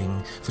Gigi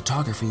Gooting,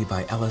 photography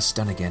by Ellis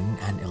Dunnigan,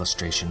 and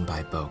illustration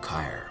by Bo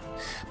Kyer.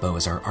 Bo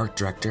is our art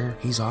director.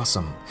 He's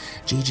awesome.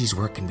 Gigi's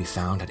work can be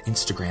found at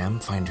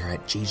Instagram. Find her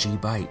at Gigi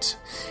Byte.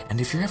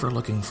 And if you're ever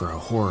looking for a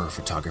horror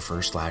photographer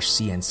 /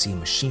 CNC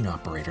machine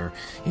operator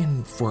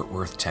in Fort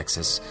Worth,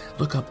 Texas,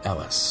 look up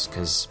Ellis,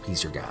 because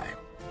he's your guy.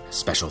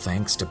 Special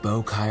thanks to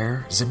Bo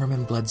Kyer,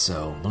 Zimmerman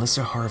Bledsoe,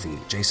 Melissa Harvey,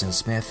 Jason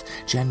Smith,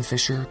 Jen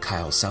Fisher,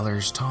 Kyle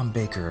Sellers, Tom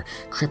Baker,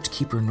 Crypt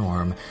Keeper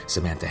Norm,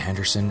 Samantha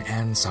Henderson,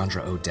 and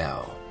Sandra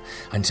Odell.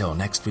 Until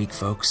next week,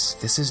 folks,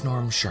 this is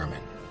Norm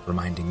Sherman,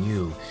 reminding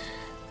you,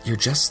 you're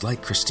just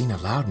like Christina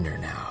Lautner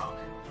now,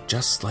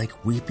 just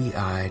like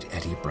weepy-eyed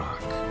Eddie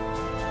Brock.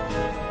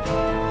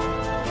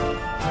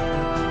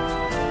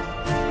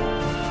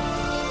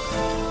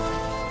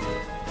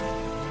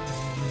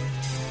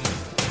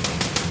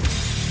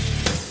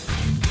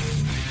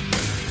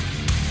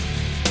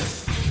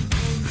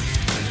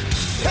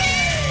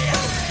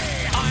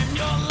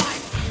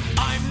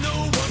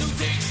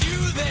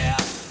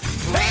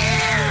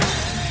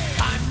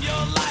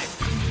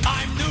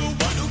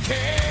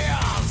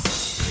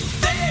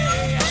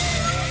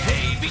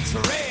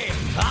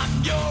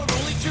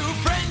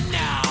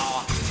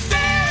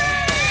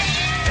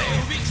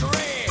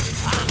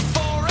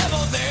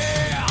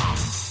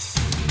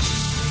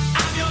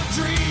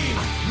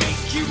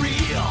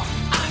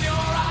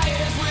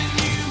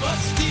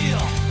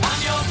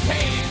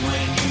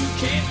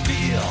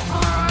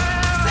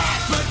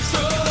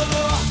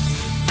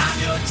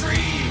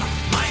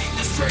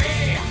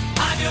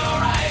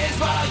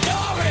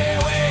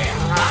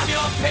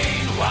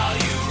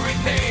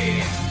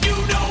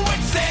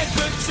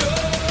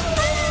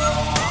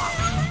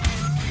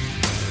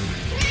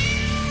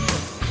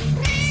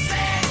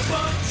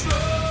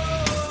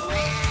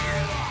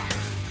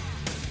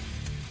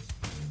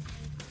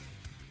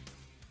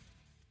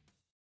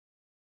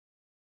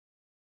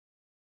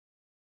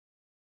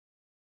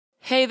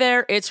 Hey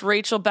there, it's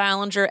Rachel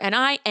Ballinger, and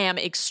I am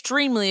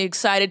extremely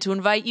excited to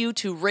invite you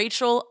to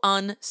Rachel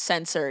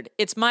Uncensored.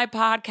 It's my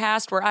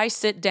podcast where I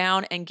sit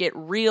down and get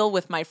real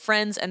with my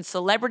friends and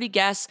celebrity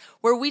guests,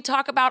 where we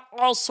talk about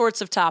all sorts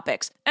of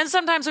topics. And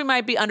sometimes we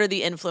might be under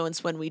the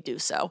influence when we do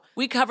so.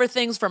 We cover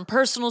things from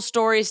personal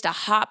stories to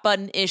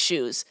hot-button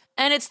issues.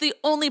 And it's the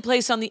only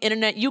place on the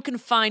internet you can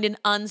find an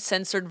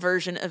uncensored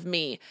version of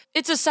me.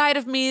 It's a side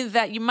of me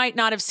that you might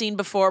not have seen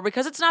before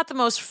because it's not the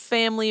most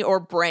family or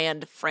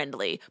brand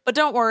friendly. But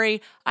don't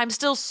worry, I'm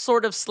still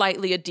sort of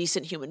slightly a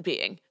decent human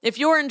being. If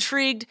you're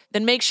intrigued,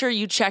 then make sure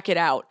you check it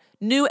out.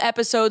 New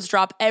episodes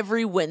drop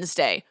every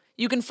Wednesday.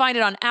 You can find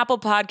it on Apple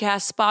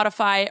Podcasts,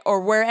 Spotify,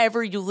 or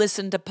wherever you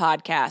listen to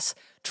podcasts.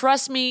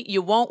 Trust me,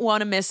 you won't want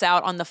to miss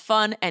out on the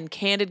fun and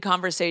candid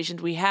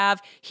conversations we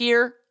have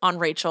here on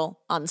Rachel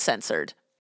Uncensored.